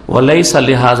 ওয়ালাইসা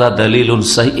লিহাযা দালিলুন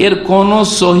সহিহ, এর কোনো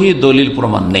সহি দলিল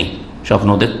প্রমাণ নেই। স্বপ্ন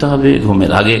দেখতে হবে,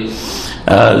 ঘুমের আগে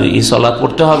সালাত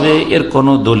পড়তে হবে, এর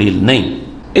কোনো দলিল নেই।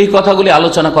 এই কথাগুলি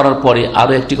আলোচনা করার পরে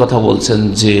আরো একটি কথা বলছেন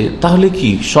যে তাহলে কি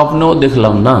স্বপ্ন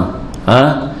দেখলাম না,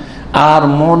 হ্যাঁ, আর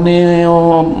মনেও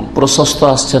প্রশস্ত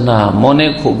আসছে না, মনে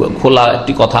খোলা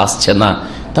একটি কথা আসছে না,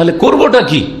 তাহলে করবোটা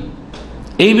কি?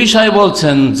 এই বিষয়ে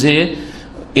বলছেন যে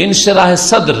ইনশরাহ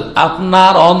সদর,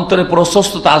 আপনার অন্তরে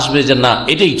প্রশস্ততা আসবে যে না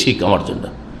এটাই ঠিক আমার জন্য,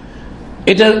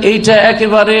 এইটা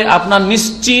একেবারে আপনার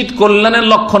নিশ্চিত কল্যাণের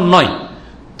লক্ষণ নয়,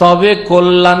 তবে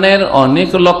কল্যাণের অনেক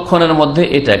লক্ষণের মধ্যে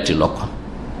এটা একটি লক্ষণ।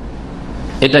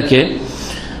 এটাকে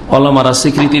ওলামারা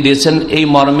স্বীকৃতি দিয়েছেন। এই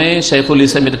মর্মে শেখুল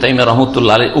ইসলাম ইবনে তাইমিয়া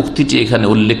রাহমাতুল্লাহ আলাইহি উক্তিটি এখানে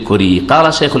উল্লেখ করি।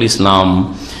 কালা শেখুল ইসলাম,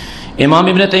 ইমাম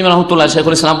ইবনে তাইমিয়া রাহমাতুল্লাহ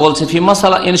শেখুল ইসলাম বলছে ফি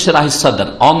মাসালা ইনশরাহিস সাদর,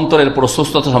 অন্তরের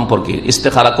প্রশস্ততা সম্পর্কে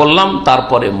ইস্তেখারা করলাম,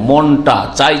 তারপরে মনটা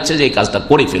চাইছে যে এই কাজটা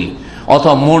করে ফেলি,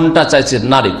 অথবা মনটা চাইছে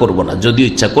না রে করবো না, যদিও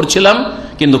ইচ্ছা করছিলাম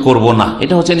কিন্তু করব না,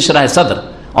 এটা হচ্ছে ইনশরাহিস সাদর,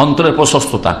 অন্তরের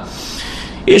প্রশস্ততা।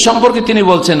 এ সম্পর্কে তিনি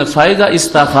বলছেন ফাইদা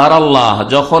ইস্তাখার আল্লাহ,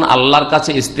 যখন আল্লাহর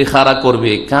কাছে ইস্তেখারা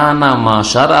করবে, কানা মা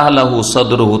শারাহ লাহু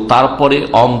সাদরুহু, তারপরে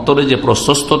অন্তরে যে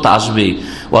প্রশস্ততা আসবে,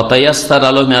 ওয়া তায়াসসার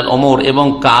লাহু মিনাল উমুর, এবং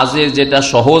কাজে যেটা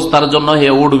সহজ তার জন্য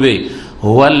হয়ে উঠবে,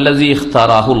 হুয়াল্লাযী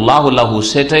ইখতারাহু আল্লাহু লাহু,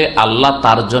 সেটাই আল্লাহ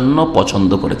তার জন্য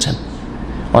পছন্দ করেছেন।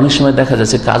 অনেক সময় দেখা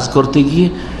যাচ্ছে কাজ করতে গিয়ে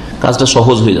কাজটা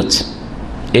সহজ হয়ে যাচ্ছে,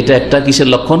 এটা একটা কিসের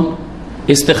লক্ষণ?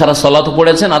 ইস্তেখারা সালাত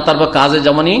পড়েছেন আর তারপর কাজে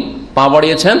যেমনই পা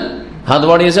বাড়িয়েছেন, হাত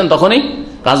বাড়িয়েছেন, তখনই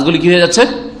কাজগুলি কি হয়ে যাচ্ছে?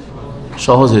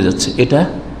 সহজ হয়ে যাচ্ছে। এটা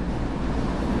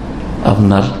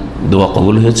আপনার দোয়া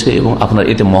কবুল হয়েছে এবং আপনার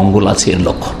এতে মঙ্গল আছে, এর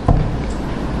লক্ষণ।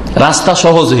 রাস্তা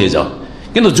সহজ হয়ে যাও,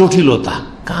 কিন্তু জটিলতা,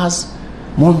 কাজ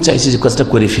মন চাইছে যে কাজটা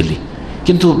করে ফেলি,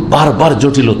 কিন্তু বারবার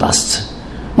জটিলতা আসছে,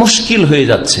 মুশকিল হয়ে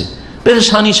যাচ্ছে,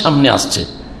 পেরেশানি সামনে আসছে,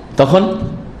 তখন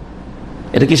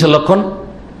এটা কিসের লক্ষণ?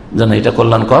 জানা এটা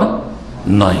কল্যাণকর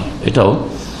নয়, এটাও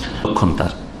লক্ষণ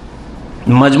তার।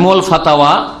 মাজমুল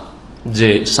ফাতাওয়া যে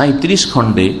 37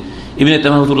 খণ্ডে ইবনে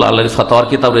তাইমিয়া রাহমাতুল্লাহ আলাইহির ফাতাওয়ার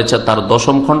কিতাব রয়েছে, তার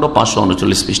 10ম খণ্ড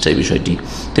 539 পৃষ্ঠায় বিষয়টি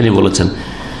তিনি বলেছেন।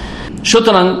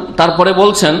 সুতরাং তারপরে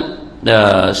বলছেন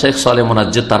শেখ সালেহ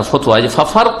মুনাজ্জিদ তার ফতোয়ায়,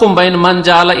 ফাফারকুম বাইন মান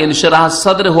জাআলা ইনশরাহাস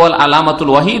সাদর হুয়াল আলামাতুল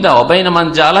ওয়াহিদা ওয়া বাইন মান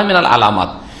জাআলা মিনাল আলামাত।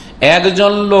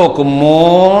 একজন লোক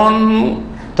মন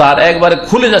তার একবারে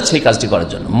খুলে যাচ্ছে এই কাজটি করার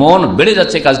জন্য, মন বেড়ে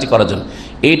যাচ্ছে এই কাজটি করার জন্য,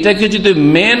 এটাকে যদি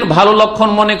মেন ভালো লক্ষণ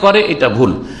মনে করে এটা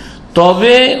ভুল।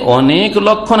 তবে অনেক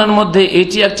লক্ষণের মধ্যে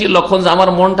এটি একটি লক্ষণ যে আমার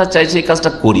মনটা চাইছে এই কাজটা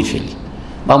করি ফেলি,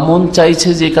 বা মন চাইছে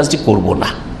যে এই কাজটি করব না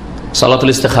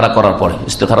সালাতুল ইস্তেখারা করার পরে,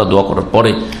 ইস্তেখারা দোয়া করার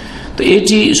পরে, তো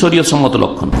এটি শরীয়ত সম্মত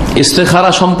লক্ষণ।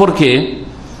 ইস্তেখারা সম্পর্কে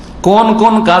কোন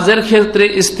কোন কাজের ক্ষেত্রে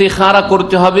ইস্তেখারা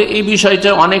করতে হবে এই বিষয়টা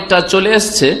অনেকটা চলে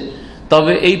এসছে,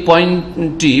 তবে এই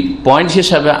পয়েন্ট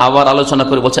হিসাবে আবার আলোচনা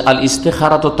করে বলছে আল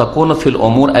ইস্তেখারাতু তাকুনু ফিল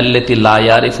উমুর আল্লাতী লা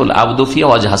ইয়ারিফুল আবদু ফিহা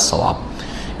ওয়াজহাস সাওয়াব।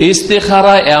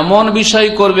 ইস্তেখারা এমন বিষয়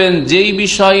করবেন যেই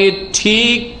বিষয়ে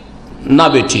ঠিক না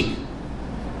বেঠিক,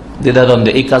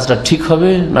 দ্বিধাদ্বন্দ্বে, এই কাজটা ঠিক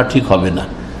হবে না ঠিক হবে না,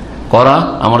 করা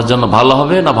আমার জন্য ভালো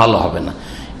হবে না ভালো হবে না,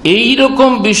 এইরকম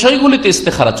বিষয়গুলিতে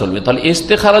ইস্তেখারা চলবে। তাহলে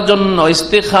ইস্তেখারার জন্য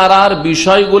ইস্তেখারার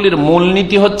বিষয়গুলির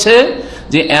মূলনীতি হচ্ছে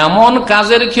যে এমন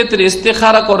কাজের ক্ষেত্রে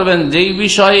ইস্তেখারা করবেন যেই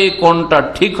বিষয়ে কোনটা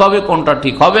ঠিক হবে কোনটা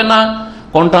ঠিক হবে না,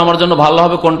 কোনটা আমার জন্য ভালো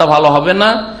হবে কোনটা ভালো হবে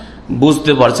না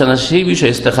বুঝতে পারছে না, সেই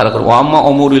বিষয়ে ইস্তেখারা করবো। আম্মা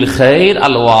উমুরুল খাইর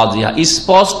আল ওয়াজিহা,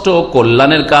 স্পষ্ট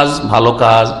কল্যাণের কাজ, ভালো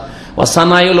কাজ, ওয়া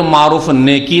সানাইউল মারুফ,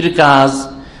 নেকির কাজ,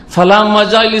 ফালা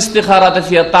মাজাইল ইস্তেখারাতে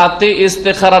ফিহা, তাতে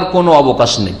ইস্তেখারার কোনো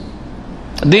অবকাশ নেই।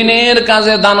 দিনের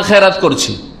কাজে দান খেরাত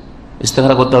করছি,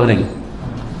 ইস্তেখারা করতে হবে নাকি?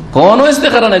 কোনো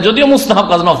ইস্তেখারা নেই, যদিও মুস্তাহাব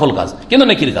কাজ, নফল কাজ, কিন্তু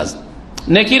নেকির কাজ,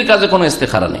 নেকির কাজে কোনো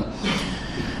ইস্তেখারা নেই।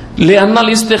 লিআন্নাল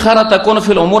ইস্তেখারা তাকুনু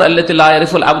ফিল উমুর আল্লাতী লা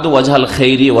ইয়ারিফুল আবদু ওয়াজহাল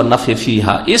খাইরি ওয়ান নাফি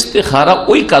ফিহা। ইস্তেখারা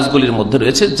ওই কাজগুলির মধ্যে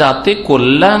রয়েছে যাতে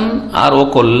কল্যাণ আর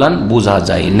অকল্যাণ বোঝা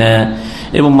যায় না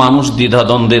এবং মানুষ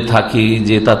দ্বিধাদ্বন্দ্বে থাকে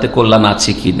যে তাতে কল্যাণ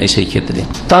আছে কি না সেই ক্ষেত্রে।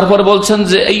 তারপরে বলছেন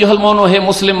যে আইয়ুহাল মুমিনুন, হে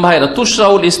মুসলিম ভাইরা,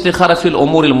 তুশরাউল ইস্তেখারা ফিল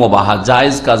উমুরিল মুবাহা,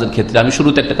 জায়েজ কাজের ক্ষেত্রে। আমি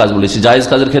শুরুতে একটা কাজ বলেছি, জায়েজ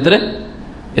কাজের ক্ষেত্রে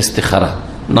ইস্তেখারা,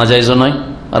 নাজায়েজও নয়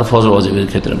আর ফরজ ওয়াজিবের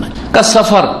ক্ষেত্রে নয়। কাজ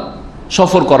সফর,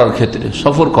 সফর করার ক্ষেত্রে,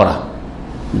 সফর করা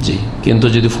জি, কিন্তু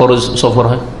যদি ফরজ সফর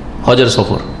হয়, হজের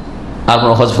সফর, আর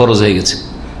হজ ফরজ হয়ে গেছে,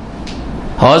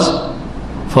 হজ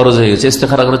ফরজ হয়ে গেছে,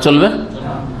 ইস্তেখারা করা চলবে?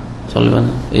 চলবে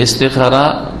না, ইস্তেখারা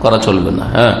করা চলবে না।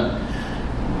 হ্যাঁ,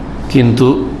 কিন্তু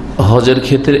হজের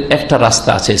ক্ষেত্রে একটা রাস্তা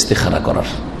আছে ইস্তেখারা করার।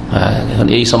 হ্যাঁ, এখন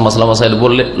এই সব মাসলা মাসাইল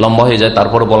বললে লম্বা হয়ে যায়,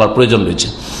 তারপরে বলার প্রয়োজন রয়েছে।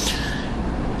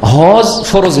 হজ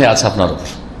ফরজ হয়ে আছে আপনার উপর,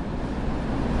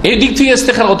 এই দিক থেকে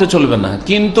ইস্তেখারা করতে চলবে না,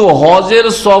 কিন্তু হজের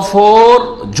সফর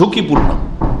ঝুঁকিপূর্ণ,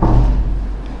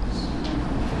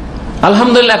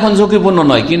 আলহামদুলিল্লাহ এখন ঝুঁকিপূর্ণ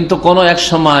নয়, কিন্তু কোনো এক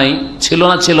সময়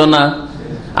ছিল না,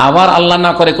 আবার আল্লাহ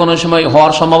না করে কোনো সময়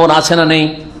হওয়ার সম্ভাবনা আছে না নেই?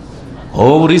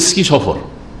 খুব রিস্কি সফর,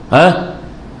 হ্যাঁ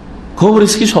খুব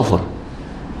রিস্কি সফর।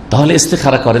 তাহলে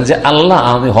ইস্তেখারা করেন যে আল্লাহ,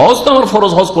 আমি হজ তো আমার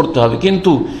ফরজ হজ করতে হবে,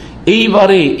 কিন্তু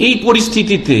এইবারে এই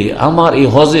পরিস্থিতিতে আমার এই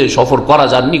হজে সফর করা,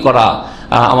 জার্নি করা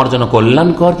আমার জন্য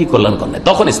কল্যাণকর কি কল্যাণকর নয়,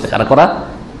 তখন ইস্তেখারা করা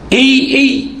এই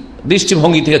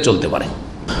দৃষ্টিভঙ্গি থেকে চলতে পারে।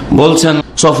 বলছেন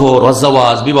সফর,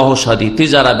 ওয়াজাওয়াজ, বিবাহ শাদী,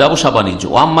 তিজারা, ব্যবসা বাণিজ্য,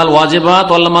 আম্মাল ওয়াজিবাত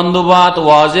ওয়াল মানদুবাত,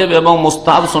 ওয়াজিব এবং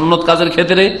মুস্তাহাব সুন্নত কাজের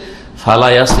ক্ষেত্রে ফালা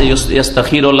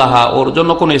ইস্তাখিরু লাহা, ওর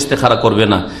জন্য কোনো ইস্তেখারা করবে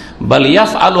না। বাল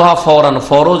ইয়াফআলুহা ফওরান,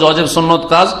 ফরজ ওয়াজিব সুন্নত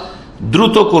কাজ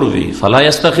দ্রুত করবে। ফালা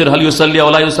ইস্তাখির হাল ইউসাল্লি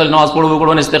ওয়া লা ইউসাল্লি, নামাজ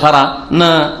পড়বে না, ইস্তেখারা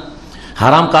না।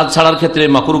 হারাম কাজ ছাড়ার ক্ষেত্রে,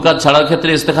 মাকরু কাজ ছাড়ার ক্ষেত্রে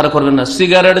ইস্তেখারা করবে না।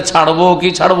 সিগারেট ছাড়বো কি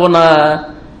ছাড়বো না,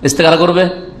 ইস্তেখারা করবে।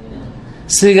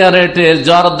 সিগারেটের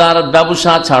জর্দার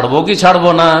ব্যবসা ছাড়বো কি ছাড়বো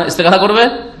না, ইস্তেখারা করবে।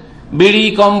 বিড়ি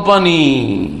কোম্পানি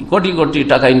কোটি কোটি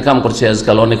টাকা ইনকাম করছে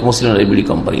আজকাল অনেক মুসলিমরা এই বিড়ি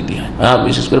কোম্পানি দিয়ে, হ্যাঁ,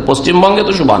 বিশেষ করে পশ্চিমবঙ্গে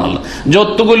তো সুবহানাল্লাহ,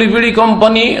 যতগুলি বিড়ি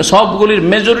কোম্পানি সবগুলির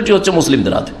মেজরিটি হচ্ছে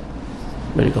মুসলিমদের হাতে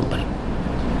বিড়ি কোম্পানি।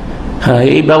 হ্যাঁ,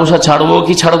 এই ব্যবসা ছাড়বো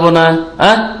কি ছাড়বো না,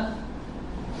 হ্যাঁ,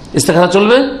 ইস্তেখারা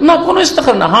চলবে না, কোনো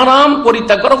ইস্তেখারা না। হারাম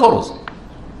পরিত্যাগ করা ফরজ,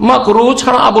 মাকরু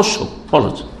ছাড়া আবশ্যক,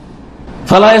 ফরজ।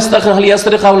 ফালা ইস্তাখির হাল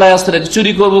ইয়াসরিক ওয়া লা ইয়াসরিক,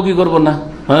 চুরি করবো কি করবো না।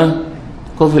 হ্যাঁ,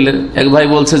 কফিলের এক ভাই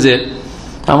বলছে যে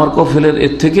আমার কফিলের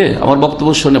এর থেকে আমার বক্তব্য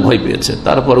শুনে ভয় পেয়েছে,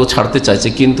 তারপরেও ছাড়তে চাইছে,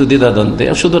 কিন্তু দ্বিধাদ্বন্দ্বে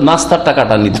শুধু নাস্তার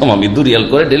টাকাটা নিতাম আমি, দুরিয়াল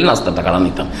করে ডেলি নাস্তার টাকাটা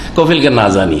নিতাম, কফিলকে না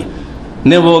জানিয়ে।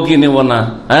 নেব কি নেব না,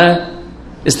 হ্যাঁ,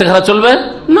 ইস্তেখারা চলবে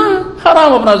না,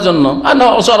 হারাম আপনার জন্য। আর না,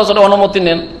 সরাসরি অনুমতি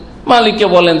নেন, মালিককে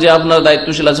বলেন যে আপনার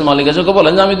দায়িত্বশীল আছে, মালিক আছে, ওকে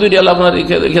বলেন যে আমি 2 রিয়াল আপনার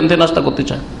এখান থেকে নাস্তা করতে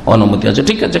চাই, অনুমতি আছে,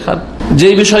 ঠিক আছে খান। যে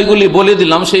বিষয়গুলি বলে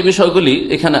দিলাম সেই বিষয়গুলি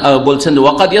এখানে বলছেন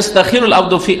ওয়াকাদ ইস্তাখিরুল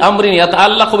আবদু ফি আমরিন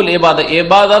ইয়াতাআল্লাকু বিল ইবাদা,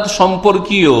 ইবাদত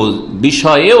সম্পর্কীয়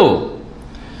বিষয়েও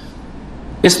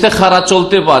ইস্তেখারা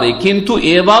চলতে পারে, কিন্তু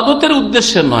ইবাদতের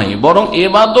উদ্দেশ্যে নয়, বরং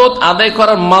ইবাদত আদায়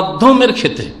করার মাধ্যমের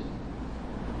ক্ষেত্রে।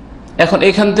 এখন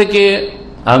এখান থেকে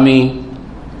আমি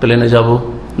প্লেনে যাব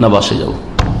না বাসে যাব,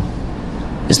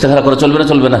 ইস্তেখারা করা চলবে না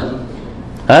চলবে না?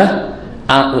 হ্যাঁ,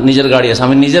 নিজের গাড়ি আছে,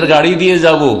 আমি নিজের গাড়ি দিয়ে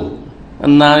যাব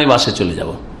না আমি বাসে চলে যাব,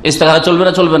 ইস্তেখারা চলবে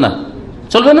না চলবে না?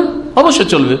 চলবে না, অবশ্যই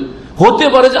চলবে। হতে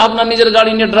পারে যে আপনার নিজের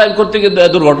গাড়ি নিয়ে ড্রাইভ করতে গিয়ে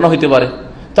দুর্ঘটনা হইতে পারে,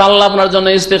 তা আল্লাহ আপনার জন্য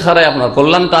ইস্তেখারায় আপনার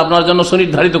কল্যাণটা আপনার জন্য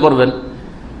সুনির্ধারিত করবেন।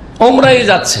 ওমরাই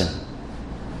যাচ্ছেন,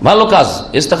 ভালো কাজ,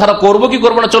 ইস্তেখারা করবো কি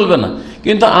করবো না চলবে না,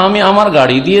 কিন্তু আমি আমার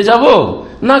গাড়ি দিয়ে যাব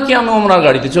নাকি আমি ওমরার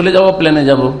গাড়িতে চলে যাব, প্লেনে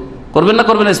যাব, করবেন না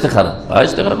করবেন ইস্তেখারা?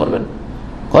 ইস্তেখারা করবেন,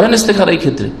 করেন ইস্তেখারা এই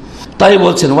ক্ষেত্রে। তাই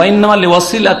বলছেন ওয়াইন্নামা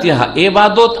লিওয়াসিলাতিহা,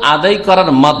 ইবাদত আদায় করার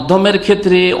মাধ্যমের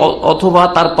ক্ষেত্রে অথবা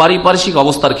তার পারিপার্শ্বিক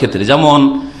অবস্থার ক্ষেত্রে, যেমন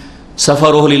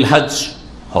সফরুল হজ,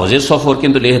 হজের সফর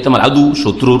কিন্তু লেহতেমাল আদু,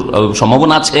 শত্রুর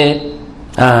সম্ভাবনা আছে,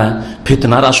 হ্যাঁ,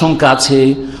 ফিতনার আশঙ্কা আছে,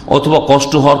 অথবা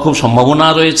কষ্ট হওয়ার খুব সম্ভাবনা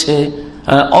রয়েছে,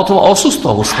 অথবা অসুস্থ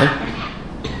অবস্থায়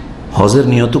হজের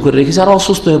নিয়ত করে রেখেছে আর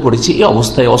অসুস্থ হয়ে পড়েছি, এই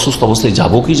অবস্থায় অসুস্থ অবস্থায়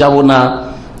যাবো কি যাব না,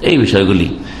 এই বিষয়গুলি।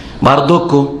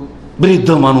 বার্ধক্য, বৃদ্ধ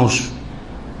মানুষ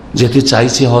যেতে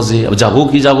চাইছে হজে, যাবো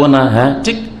কি যাব না, হ্যাঁ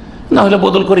ঠিক, না হলে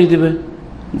বদল করেই দিবে,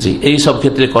 জি, এই সব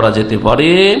ক্ষেত্রে করা যেতে পারে।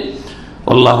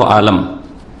 আল্লাহু আলাম।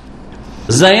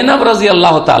 যায়েনাব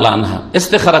রাদিয়াল্লাহু তাআলা আনহা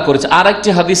ইস্তেখারা করেছে। আর একটি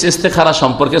হাদিস ইস্তেখারা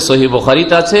সম্পর্কে সহিহ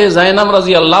বুখারীতে আছে, যায়েনাব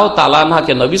রাদিয়াল্লাহু তাআলা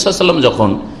আনহাকে নবী সাল্লাল্লাহু আলাইহি ওয়াসাল্লাম যখন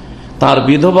তার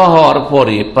বিধবা হওয়ার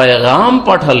পরে পেগাম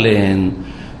পাঠালেন,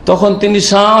 তখন তিনি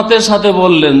সাথে সাথে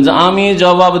বললেন যে আমি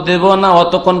জবাব দেব না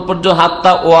অতক্ষণ পর্যন্ত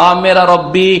হাত্তা ওয়া মেরা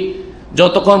রব্বি,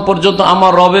 যতক্ষণ পর্যন্ত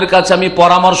আমার রবের কাছে আমি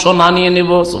পরামর্শ না নিয়ে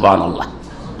নেব। সুবহানাল্লাহ।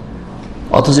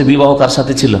 অথচ বিবাহ কার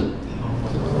সাথে ছিল?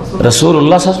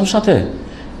 রাসূলুল্লাহ সাল্লাল্লাহু আলাইহি ওয়াসাল্লামের সাথে।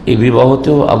 এই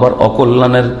বিবাহতেও আবার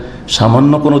অকল্যাণের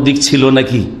সামান্য কোনো দিক ছিল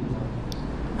নাকি?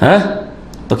 হ্যাঁ,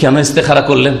 তো কেন ইস্তেখারা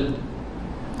করলেন?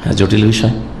 হ্যাঁ, জটিল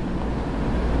বিষয়।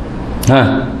 হ্যাঁ,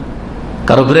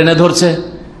 কারো ব্রেনে ধরছে?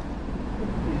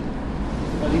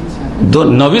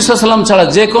 নবী সাল্লাল্লাহু আলাইহি ওয়াসাল্লাম ছাড়া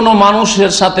যে কোনো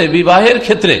মানুষের সাথে বিবাহের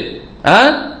ক্ষেত্রে, হ্যাঁ,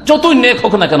 যতই নেক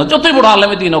হোক না কেন, যতই বড়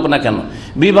আলেমে দ্বীন হোক না কেন,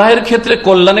 বিবাহের ক্ষেত্রে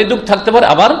কল্যাণের দিক থাকতে পারে,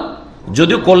 আবার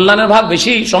যদিও কল্যাণের ভাগ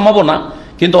বেশি সম্ভাবনা,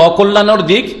 কিন্তু অকল্যাণের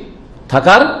দিক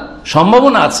থাকার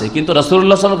সম্ভাবনা আছে। কিন্তু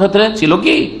রাসূলুল্লাহ সাল্লাল্লাহু আলাইহি ওয়াসাল্লামের ক্ষেত্রে ছিল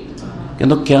কি?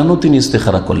 কিন্তু কেন তিনি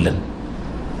ইস্তেখারা করলেন?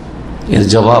 এর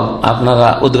জবাব আপনারা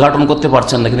উদ্ঘাটন করতে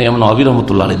পারছেন না, কিন্তু এমন নবী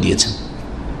রাহমাতুল্লাহ আলাইহি দিয়েছেন।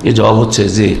 এর জবাব হচ্ছে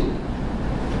যে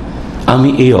আমি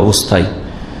এই অবস্থায়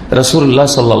রাসূলুল্লাহ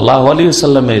সাল্লাল্লাহু আলাইহি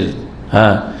ওয়াসাল্লামের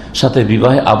সাথে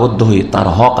বিবাহে আবদ্ধ হয়ে তার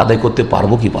হক আদায় করতে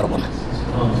পারবো কি পারবো না?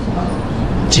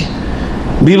 জি,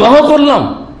 বিবাহ করলাম,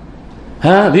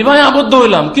 হ্যাঁ, বিবাহে আবদ্ধ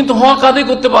হইলাম, কিন্তু হক আদায়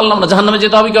করতে পারলাম না, জাহান্নামে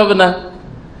যেতে হবে কি হবে না?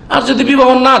 আর যদি বিবাহ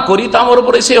না করি তা আমার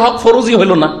উপরে সেই হক ফরজই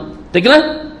হইল না, ঠিক না?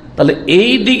 তাহলে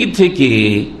এই দিক থেকে,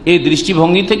 এই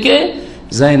দৃষ্টিভঙ্গি থেকে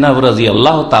যায়েনাব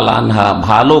রাদিয়াল্লাহু তাআলা আনহা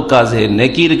ভালো কাজে,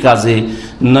 নেকির কাজে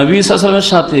নবী সাল্লাল্লাহু আলাইহি ওয়াসাল্লামের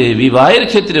সাথে বিবাহের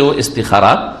ক্ষেত্রেও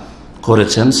ইস্তেখারা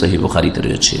করেছেন, সহিহ বুখারীতে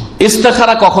রয়েছে।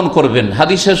 ইস্তেখারা কখন করবেন?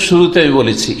 হাদিসের শুরুতে আমি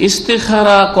বলেছি,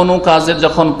 ইস্তেখারা কোনো কাজের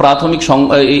যখন প্রাথমিক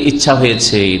ইচ্ছা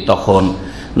হয়েছে তখন,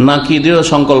 নাকি দৃঢ়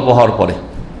সংকল্প হওয়ার পরে?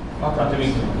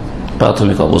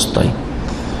 প্রাথমিক অবস্থায়।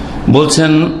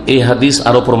 বলছেন এই হাদিস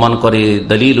আরো প্রমাণ করে,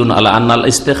 দলিলুন আলা আন্নাল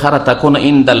ইস্তেখারা তাকুন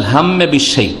ইনদাল হাম্মে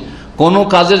বিশাই, কোন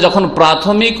কাজে যখন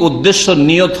প্রাথমিক উদ্দেশ্য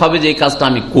নিয়ত হবে যে এই কাজটা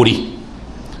আমি করি,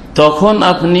 তখন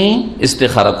আপনি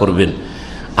ইস্তেখারা করবেন।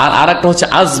 আর আরেকটা হচ্ছে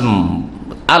আজম।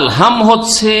 আল হাম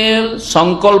হচ্ছে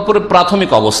সংকল্পের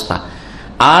প্রাথমিক অবস্থা,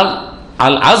 আর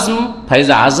আল আজম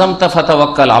ফাইজা আজম তা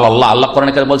ফাতাওয়াক্কাল আলাল্লাহ। আল্লাহ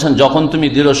কোরআনে কারিমে বলছেন, যখন তুমি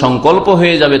দৃঢ় সংকল্প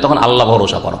হয়ে যাবে তখন আল্লাহ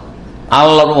ভরসা করো,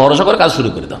 আল্লাহর ভরসা করে কাজ শুরু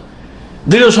করে দাও।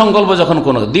 দৃঢ় সংকল্প যখন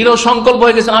কোন দৃঢ় সংকল্প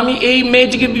হয়ে গেছে আমি এই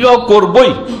মেয়েটিকে বিবাহ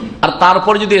করবই, আর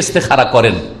তারপরে যদি ইস্তেখারা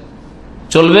করেন,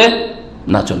 চলবে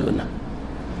না? চলবে না।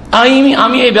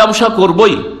 আমি এই ব্যবসা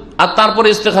করবই, আর তারপরে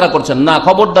ইস্তেখারা করছেন না,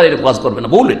 খবরদার এর কাজ করবে না,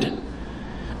 ভুল এটা।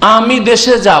 আমি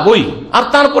দেশে যাবই, আর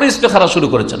তারপরে ইস্তেখারা শুরু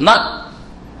করেছেন না।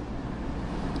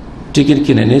 টিকিট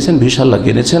কিনে নিয়েছেন, ভিসা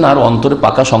লাগিয়ে নিয়েছেন, আর অন্তরে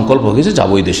পাকা সংকল্প হয়ে গেছে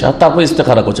যাবই দেশে, আর তারপরে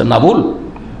ইস্তেখারা করছেন না, ভুল।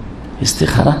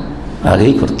 ইস্তেখারা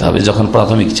আগেই করতে হবে যখন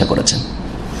প্রাথমিক ইচ্ছা করেছেন।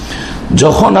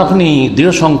 যখন আপনি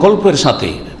দৃঢ় সংকল্পের সাথে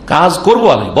কাজ করব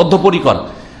আমি বদ্ধপরিকর,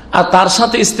 আর তার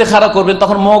সাথে ইস্তেখারা করবেন,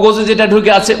 তখন মগজে যেটা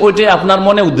ঢুকে আছে ওইটাই আপনার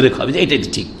মনে উদ্রেক হবে যে এটাই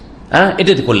ঠিক, হ্যাঁ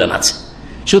এটাতে কল্যাণ আছে।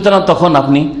 সুতরাং তখন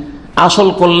আপনি আসল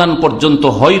কল্যাণ পর্যন্ত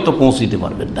হয়তো পৌঁছতে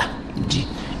পারবেন না। জি,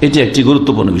 এটি একটি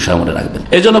গুরুত্বপূর্ণ বিষয় মনে রাখবেন।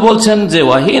 এই জন্য বলছেন যে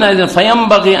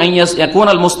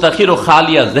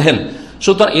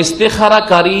সুতরাং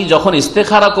ইস্তেখারাকারী যখন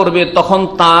ইস্তেখারা করবে তখন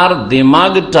তার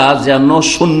দিমাগটা যেন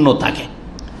শূন্য থাকে,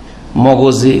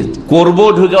 মগজে করব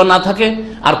ঢুকেও না থাকে,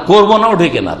 আর করব নাও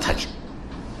ঢুকে না থাকে।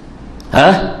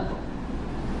 হ্যাঁ,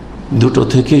 দুটো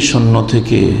থেকে শূন্য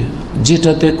থেকে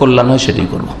যেটাতে কল্যাণ হয় সেটাই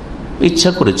করব, ইচ্ছা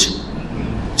করেছে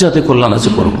যাতে কল্যাণ আছে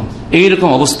করব, এইরকম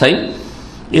অবস্থায়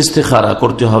ইস্তেখারা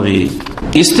করতে হবে।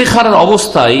 ইস্তেখারার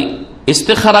অবস্থায়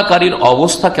ইস্তেখারাকারীর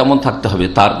অবস্থা কেমন থাকতে হবে,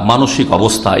 তার মানসিক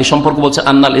অবস্থা এই সম্পর্কে বলছে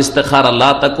আন্নাল ইস্তেখারা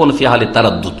লা তাকুন ফি হালি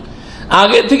তারাদ্দুদ,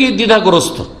 আগে থেকে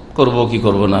দ্বিধাগ্রস্ত, করব কি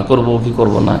করব না, করব কি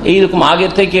করব না, এইরকম আগে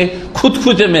থেকে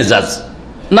খুঁতখুঁতে মেজাজ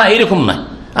না, এইরকম নাই।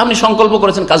 আপনি সংকল্প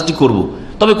করেছেন কাজটি করব,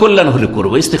 তবে কল্যাণ হলে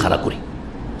করব, ইস্তেখারা করি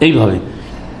এইভাবে।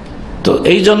 তো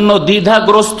এই জন্য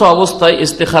দ্বিধাগ্রস্ত অবস্থায়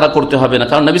ইস্তেখারা করতে হবে না,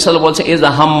 কারণ নবী সাল্লাল্লাহু আলাইহি ওয়াসাল্লাম বলছেন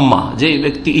এজা হাম্মা, যে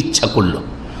ব্যক্তি ইচ্ছা করলো,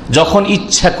 যখন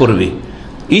ইচ্ছা করবে,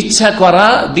 ইচ্ছা করা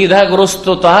দ্বিধাগ্রস্ত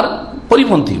তার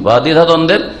পরিপন্থী বা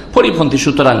দ্বিধাদ্বন্দ্বের পরিপন্থী,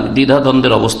 সুতরাং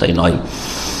দ্বিধাদ্বন্দ্বের অবস্থায় নয়।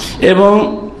 এবং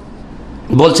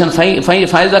বলছেন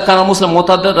ফাইজা কানা মুসলিম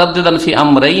মুতারাদ্দিদান ফি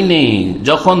আমরাইনি,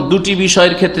 যখন দুটি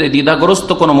বিষয়ের ক্ষেত্রে দ্বিধাগ্রস্ত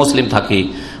কোন মুসলিম থাকে,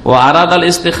 ও আরাদাল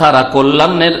ইস্তেখারা,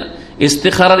 কল্যাণের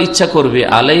ইস্তেখারার ইচ্ছা করবে,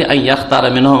 আলাই আইয়াখতারা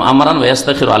মিনহুম আমরান ওয়া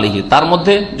ইস্তাখিরু আলাইহি, তার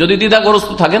মধ্যে যদি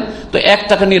দ্বিধাগ্রস্ত থাকেন তো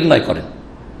একটাকে নির্ণয় করেন,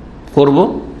 করব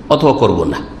অথবা করব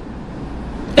না।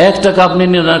 এক টাকা আপনি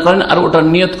নির্ণয় করেন আর ওটা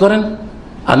নিয়ত করেন,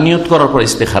 আর নিয়ত করার পর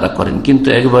ইস্তেখারা করেন, কিন্তু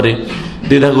একবারে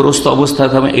দ্বিধাগ্রস্ত অবস্থায়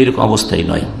থাকবে এইরকম অবস্থায়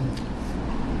নয়।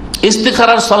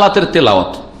 ইস্তেখারার সালাতের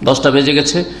তেলাওয়াত, 10টা বেজে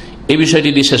গেছে, এই বিষয়টি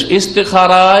বিশেষ।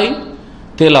 ইস্তেখারায়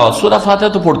তেলাওয়াত, সূরা ফাতিহা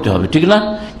তো পড়তে হবে, ঠিক না?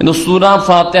 কিন্তু সূরা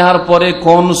ফাতিহার পরে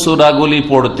কোন সূরাগুলি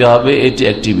পড়তে হবে এটি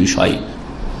একটি বিষয়।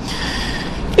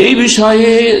 এই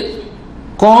বিষয়ে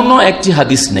কোনো একটি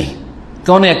হাদিস নেই,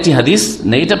 কোন একটি হাদিস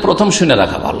নেই, এটা প্রথম শুনে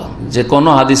রাখা ভালো, যে কোনো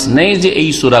হাদিস নেই যে এই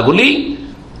সূরাগুলি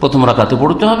প্রথম রাকাতে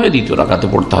পড়তে হবে, দ্বিতীয় রাকাতে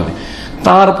পড়তে হবে।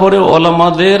 তারপরে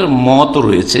ওলামাদের মত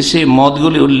রয়েছে, সেই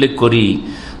মতগুলি উল্লেখ করি।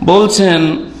 বলছেন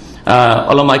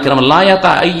ওলামা ইকরাম লা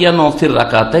ইয়াতাআয়্যানু ফির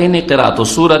রাকাতাইনি কিরাআতু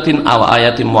সূরাতিন আও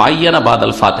আয়াতিন মুআয়্যানা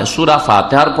বাদাল ফাতিহা, সূরা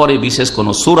ফাতিহার পরে বিশেষ কোন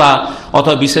সূরা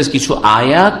অথবা বিশেষ কিছু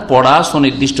আয়াত পড়া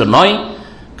সুনির্দিষ্ট নয়,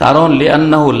 কারণ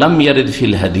লিআন্নাহু লাম ইয়ারিদ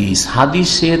ফিল হাদিস,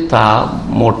 হাদিসে তা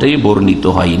মোটেই বর্ণিত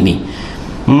হয়নি।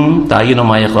 তাইয়িনু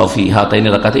মা ইয়াকরাউ ফি হাতাইনি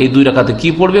রাকাতে, এই দুই রাকাতে কি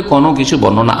পড়বে কোনো কিছু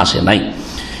বর্ণনা আসে নাই।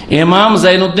 ইমাম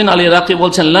জাইনুদ্দিন আল ইরাকি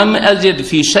বলছেন লাম আজিদ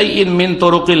ফি শাইইন মিন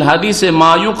তুরুকিল হাদিসে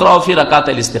মা ইউকরাউ ফি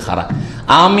রাকাতিল ইস্তিখারা,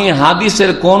 আমি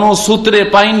হাদিসের কোন সূত্রে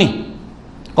পাইনি,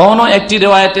 কোন একটি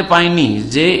রিওয়ায়াতে পাইনি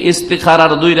যে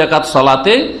ইস্তিখারার 2 রাকাত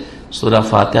সালাতে সূরা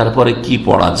ফাতিহার পরে কি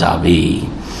পড়া যাবে।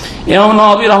 ইমাম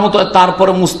নববী রাহমাতুল্লাহ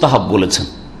তারপরে মুস্তাহাব বলেছেন।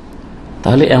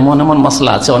 তাহলে এমন এমন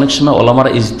মাসলা আছে, অনেক সময়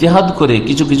ওলামারা ইজতিহাদ করে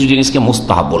কিছু কিছু জিনিসকে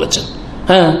মুস্তাহাব বলেছেন,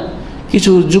 হ্যাঁ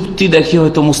কিছু যুক্তি দেখিয়ে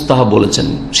হয়তো মুস্তাহাব বলেছেন,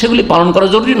 সেগুলি পালন করা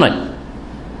জরুরি নয়।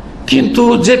 কিন্তু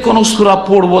যে কোনো সূরা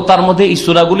পড়বো তার মধ্যে এই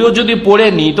সূরাগুলিও যদি পড়ে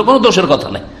নি তো কোনো দোষের কথা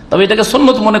নাই, তবে এটাকে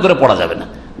সুন্নত মনে করে পড়া যাবে না,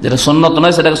 যেটা সুন্নত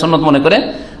নয় সেটাকে সুন্নত মনে করে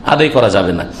আদায় করা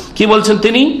যাবে না। কি বলছেন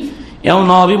তিনি? ইমাম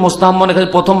নববী মুস্তাহাব মনে করে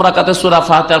প্রথম রাকাতে সূরা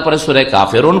ফাতিহার পরে সূরা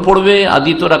কাফিরুন পড়বে, আর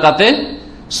দ্বিতীয় রাকাতে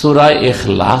সূরা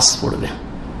ইখলাস পড়বে।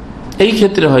 এই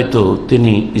ক্ষেত্রে হয়তো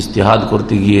তিনি ইজতিহাদ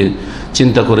করতে গিয়ে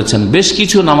চিন্তা করেছেন বেশ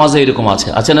কিছু নামাজে এরকম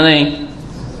আছে না নেই?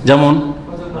 যেমন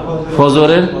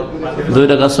ফজরের 2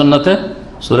 রাকাত সুন্নাতে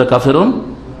সূরা কাফিরুন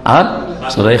আর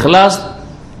সূরা ইখলাস,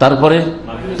 তারপরে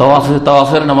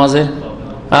তাওয়াফের নামাজে,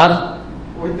 আর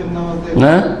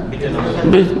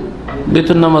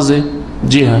বিতর নামাজে,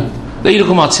 জি হ্যাঁ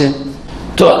এইরকম আছে।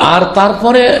 তো আর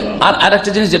তারপরে আর একটা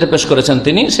জিনিস যেটা পেশ করেছেন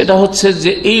তিনি, সেটা হচ্ছে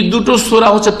যে এই দুটো সূরা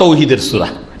হচ্ছে তৌহিদের সূরা।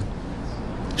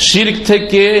 শিরক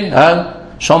থেকে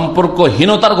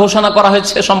সম্পর্কহীনতার ঘোষণা করা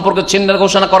হয়েছে, সম্পর্ক ছিন্নের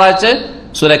ঘোষণা করা হয়েছে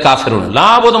সূরা কাফিরুন, লা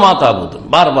আবুদু মা তা'বুদুন,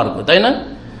 বারবার করে, তাই না?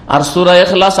 আর সূরা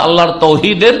ইখলাস আল্লাহর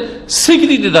তৌহিদের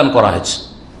স্বীকৃতি দান করা হয়েছে।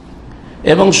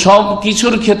 এবং সব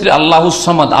কিছুর ক্ষেত্রে আল্লাহুস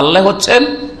সামাদ, আল্লাহ হচ্ছেন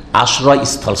আশ্রয়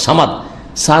স্থল। সামাদ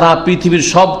সারা পৃথিবীর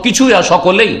সব কিছুই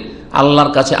সকলেই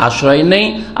আল্লাহর কাছে আশ্রয় নেই,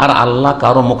 আর আল্লাহ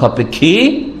কারো মুখাপেক্ষী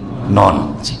নন।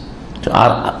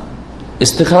 আর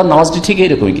ইস্তেখারার নামাজটি ঠিক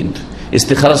এইরকমই, কিন্তু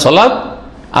ইস্তেখারার সালাত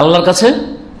আল্লাহর কাছে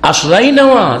আশ্রয়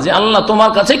নেওয়া, যে আল্লাহ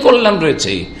তোমার কাছেই কল্যাণ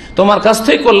রয়েছে, তোমার কাছ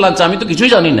থেকে কল্যাণ, আমি তো কিছুই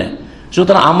জানি না,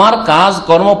 সুতরাং আমার কাজ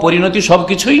কর্ম পরিণতি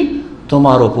সবকিছুই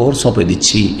তোমার ওপর সঁপে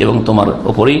দিচ্ছি এবং তোমার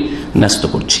ওপরেই ন্যস্ত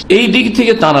করছি। এই দিক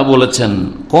থেকে তারা বলেছেন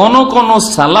কোন কোন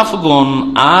সালাফগণ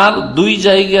আর 2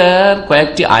 জায়গার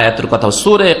কয়েকটি আয়াতের কথা,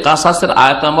 সূরা কাসাসের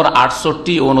আয়াত নম্বর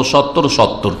 68, 69,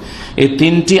 70, এই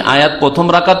 3টি আয়াত প্রথম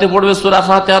রাকাতে পড়বে সূরা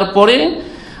ফাতিহার পরে,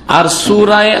 আর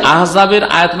সূরা আহজাবের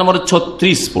আয়াত নম্বর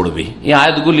 36 পড়বে। এই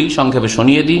আয়াতগুলি সংক্ষেপে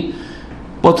শুনিয়ে দিই।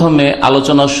 প্রথমে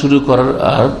আলোচনা শুরু করার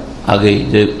আগে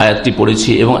যে আয়াতটি পড়েছি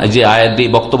এবং যে আয়াত দিয়ে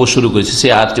বক্তব্য শুরু করেছি,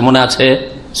 সেই আয়াতটি মনে আছে?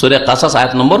 সূরা কাসাস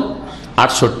আয়াত নম্বর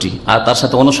 68 আর তার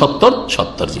সাথে 69,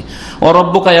 70। জি, ও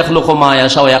রব্বুকা ইয়াখলুকু মা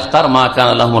ইয়াশা ওয়া ইয়াখতার মা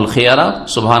কানা লাহুমুল খিয়ারা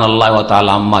সুবহানাল্লাহি ওয়া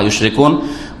তাআলা আম্মা ইউশরিকুন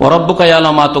ওয়া রব্বুকা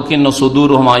ইয়ালামু মা তুকিন্নু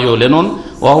সুদুরুহুম ওয়া ইউলিনুন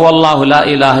ওয়া হুয়াল্লাহু লা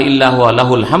ইলাহা ইল্লা হুয়া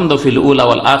লাহুল হামদু ফিল উলা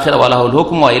ওয়াল আখিরা ওয়া লাহুল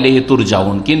হুকমু ওয়া ইলাইহি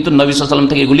তুরজাউন। কিন্তু নবী সাল্লাল্লাহু আলাইহি ওয়াসাল্লাম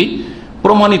থেকে এগুলি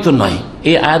প্রমাণিত নয়।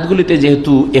 এই আয়াতগুলিতে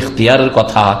যেহেতু ইখতিয়ারের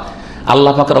কথা,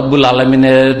 আল্লাহ পাক রব্বুল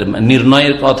আলামিনের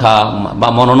নির্ণয়ের কথা বা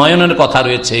মনোনয়নের কথা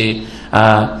রয়েছে,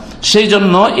 সেই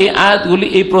জন্য এই আয়াতগুলি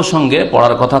এই প্রসঙ্গে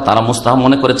পড়ার কথা তারা মুস্তাহাব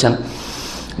মনে করেছেন।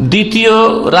 দ্বিতীয়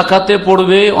রাকাতে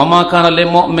পড়বে ওমা কানা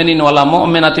লিল মুমিনিন ওয়ালা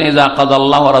মুমিনাতিন ইযা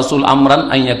কাদাল্লাহু ওয়া রাসূলুহু আমরান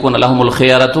আন ইয়াকুনা লাহুমুল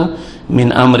খিয়ারাতু মিন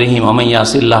আমরিহিম ওয়া মান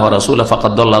ইয়াসিল্লাহু ওয়া রাসূলুহু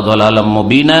ফাকাদ দাল্লা দালালাম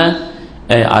মুবিনা।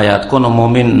 এই আয়াত কোন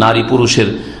মুমিন নারী পুরুষের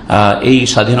এই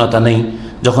স্বাধীনতা নেই,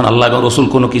 যখন আল্লাহ এবং রসুল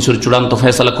কোনো কিছুর চূড়ান্ত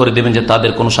ফয়সালা করে দেবেন যে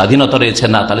তাদের কোনো স্বাধীনতা রয়েছে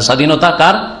না, তাহলে স্বাধীনতা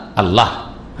কার? আল্লাহ,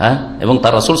 হ্যাঁ, এবং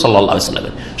তার রাসূল সাল্লাল্লাহু আলাইহি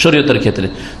ওয়াসাল্লামের শরীয়তের ক্ষেত্রে।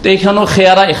 তো এখানেও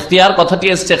খেয়ারা ইখতিয়ার কথাটি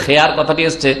এসছে, খেয়ার কথাটি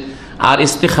এসছে। আর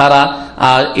ইস্তেখারা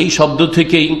এই শব্দ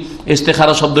থেকেই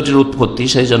ইস্তেখারা শব্দটির উৎপত্তি,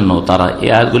 সেই জন্য তারা এই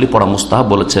আয়াতগুলি পড়া মুস্তাহাব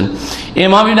বলেছেন।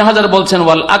 ইমাম ইবনে হাজার বলছেন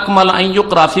ওয়াল আকমাল আন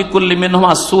ইউকরা ফি কুল্লি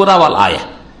মিনহুমা সূরা ওয়াল আয়া,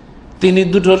 তিনি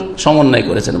দুটোর সমন্বয়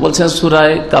করেছেন। বলছেন সূরা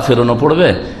কাফিরুনও পড়বে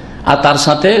আর তার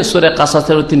সাথে সূরা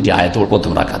কাসাসের 3টি আয়াত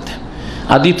প্রথম রাকাতে,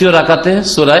 আর দ্বিতীয় রাকাতে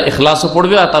সূরা ইখলাসও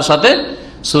পড়বে আর তার সাথে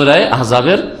সূরা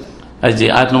আহজাবের যে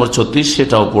আয়াত নম্বর 36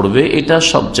 সেটাও পড়বে। এটা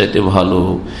সবচাইতে ভালো।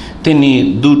 তিনি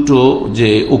দুটো যে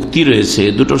উক্তি রয়েছে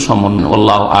দুটোর সমন্বয়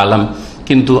আল্লাহু আলাম।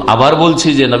 কিন্তু আবার বলছি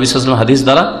যে নবী সাল্লাল্লাহু আলাইহি ওয়াসাল্লাম হাদিস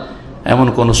দ্বারা এমন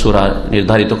কোন সূরা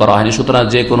নির্ধারিত করা হয়নি। সুতরাং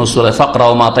যে কোনো সূরা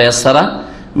ফাকরাউ মা তায়াসসারা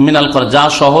মিনাল কোরআন, যা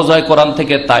সহজ হয় কোরআন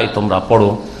থেকে তাই তোমরা পড়ো।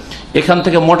 এখান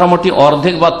থেকে মোটামুটি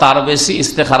অর্ধেক বা তার বেশি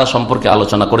ইস্তেখারা সম্পর্কে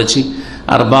আলোচনা করেছি,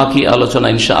 আর বাকি আলোচনা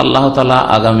ইনশাআল্লাহ তাআলা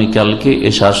আগামীকালকে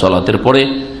এশা সালাতের পরে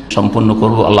সম্পূর্ণ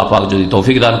করব। আল্লাহ পাক যদি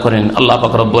তৌফিক দান করেন, আল্লাহ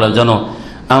পাক রব্বুল আলামিন যেন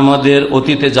আমাদের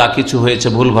অতীতে যা কিছু হয়েছে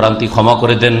ভুল ভ্রান্তি ক্ষমা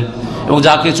করে দেন, এবং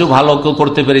যা কিছু ভালো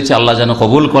করতে পেরেছি আল্লাহ যেন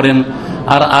কবুল করেন,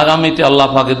 আর আগামীতে আল্লাহ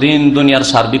পাক দিন দুনিয়ার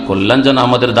সার্বিক কল্যাণ যেন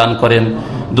আমাদের দান করেন,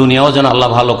 দুনিয়াও যেন আল্লাহ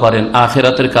ভালো করেন,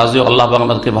 আখিরাতের কাজেও আল্লাহ পাক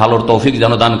আমাদেরকে ভালোর তৌফিক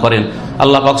যেন দান করেন।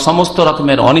 আল্লাহ পাক সমস্ত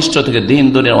রকমের অনিষ্ট থেকে, দিন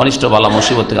দুনিয়ার অনিষ্ট বালা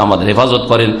মুসিবত থেকে আমাদের হেফাজত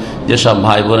করেন। যেসব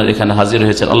ভাই বোনের এখানে হাজির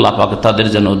হয়েছেন আল্লাহ পাক তাদের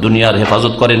যেন দুনিয়ার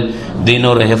হেফাজত করেন,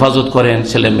 দিনের হেফাজত করেন,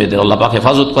 ছেলে মেয়েদের আল্লাহ পাক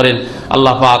হেফাজত করেন।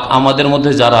 আল্লাহ পাক আমাদের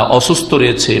মধ্যে যারা অসুস্থ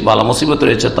রয়েছে, বালা মুসিবত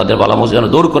রয়েছে, তাদের বালা মুসিবত যেন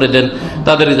দূর করে দেন,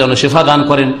 তাদের যেন শিফা দান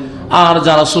করেন। আর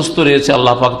যারা সুস্থ রয়েছে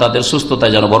আল্লাহ পাক তাদের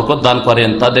সুস্থতায় যেন বরকত দান করেন,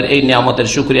 তাদের এই নিয়ামতের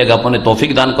শুকরিয়া জ্ঞাপনে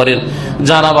তৌফিক দান করেন।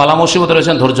 যারা বালা মুসিবত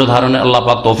রয়েছেন ধৈর্য ধারণে আল্লাহ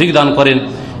পাক তৌফিক দান করেন,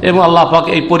 এবং আল্লাহ পাক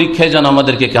এই পরীক্ষায় যেন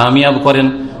আমাদেরকে কামিয়াব করেন।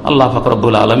 আল্লাহ পাক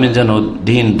রব্বুল আলামিন যেন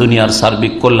দিন দুনিয়ার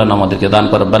সার্বিক কল্যাণ আমাদেরকে দান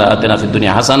করেন। রব্বানা আতিনা ফিদ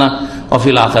দুনিয়া হাসানা ওয়া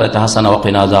ফিল আখিরাতি হাসানা ওয়া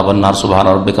কিনা আযাবান নার। সুবহানা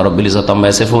রাব্বিকা রাব্বিল ইজ্জাতি আম্মা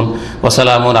ইয়াসিফুন ওয়া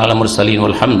সালামুন আলাল মুরসালিন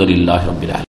ওয়াল হামদুলিল্লাহি রাব্বিল আলামিন।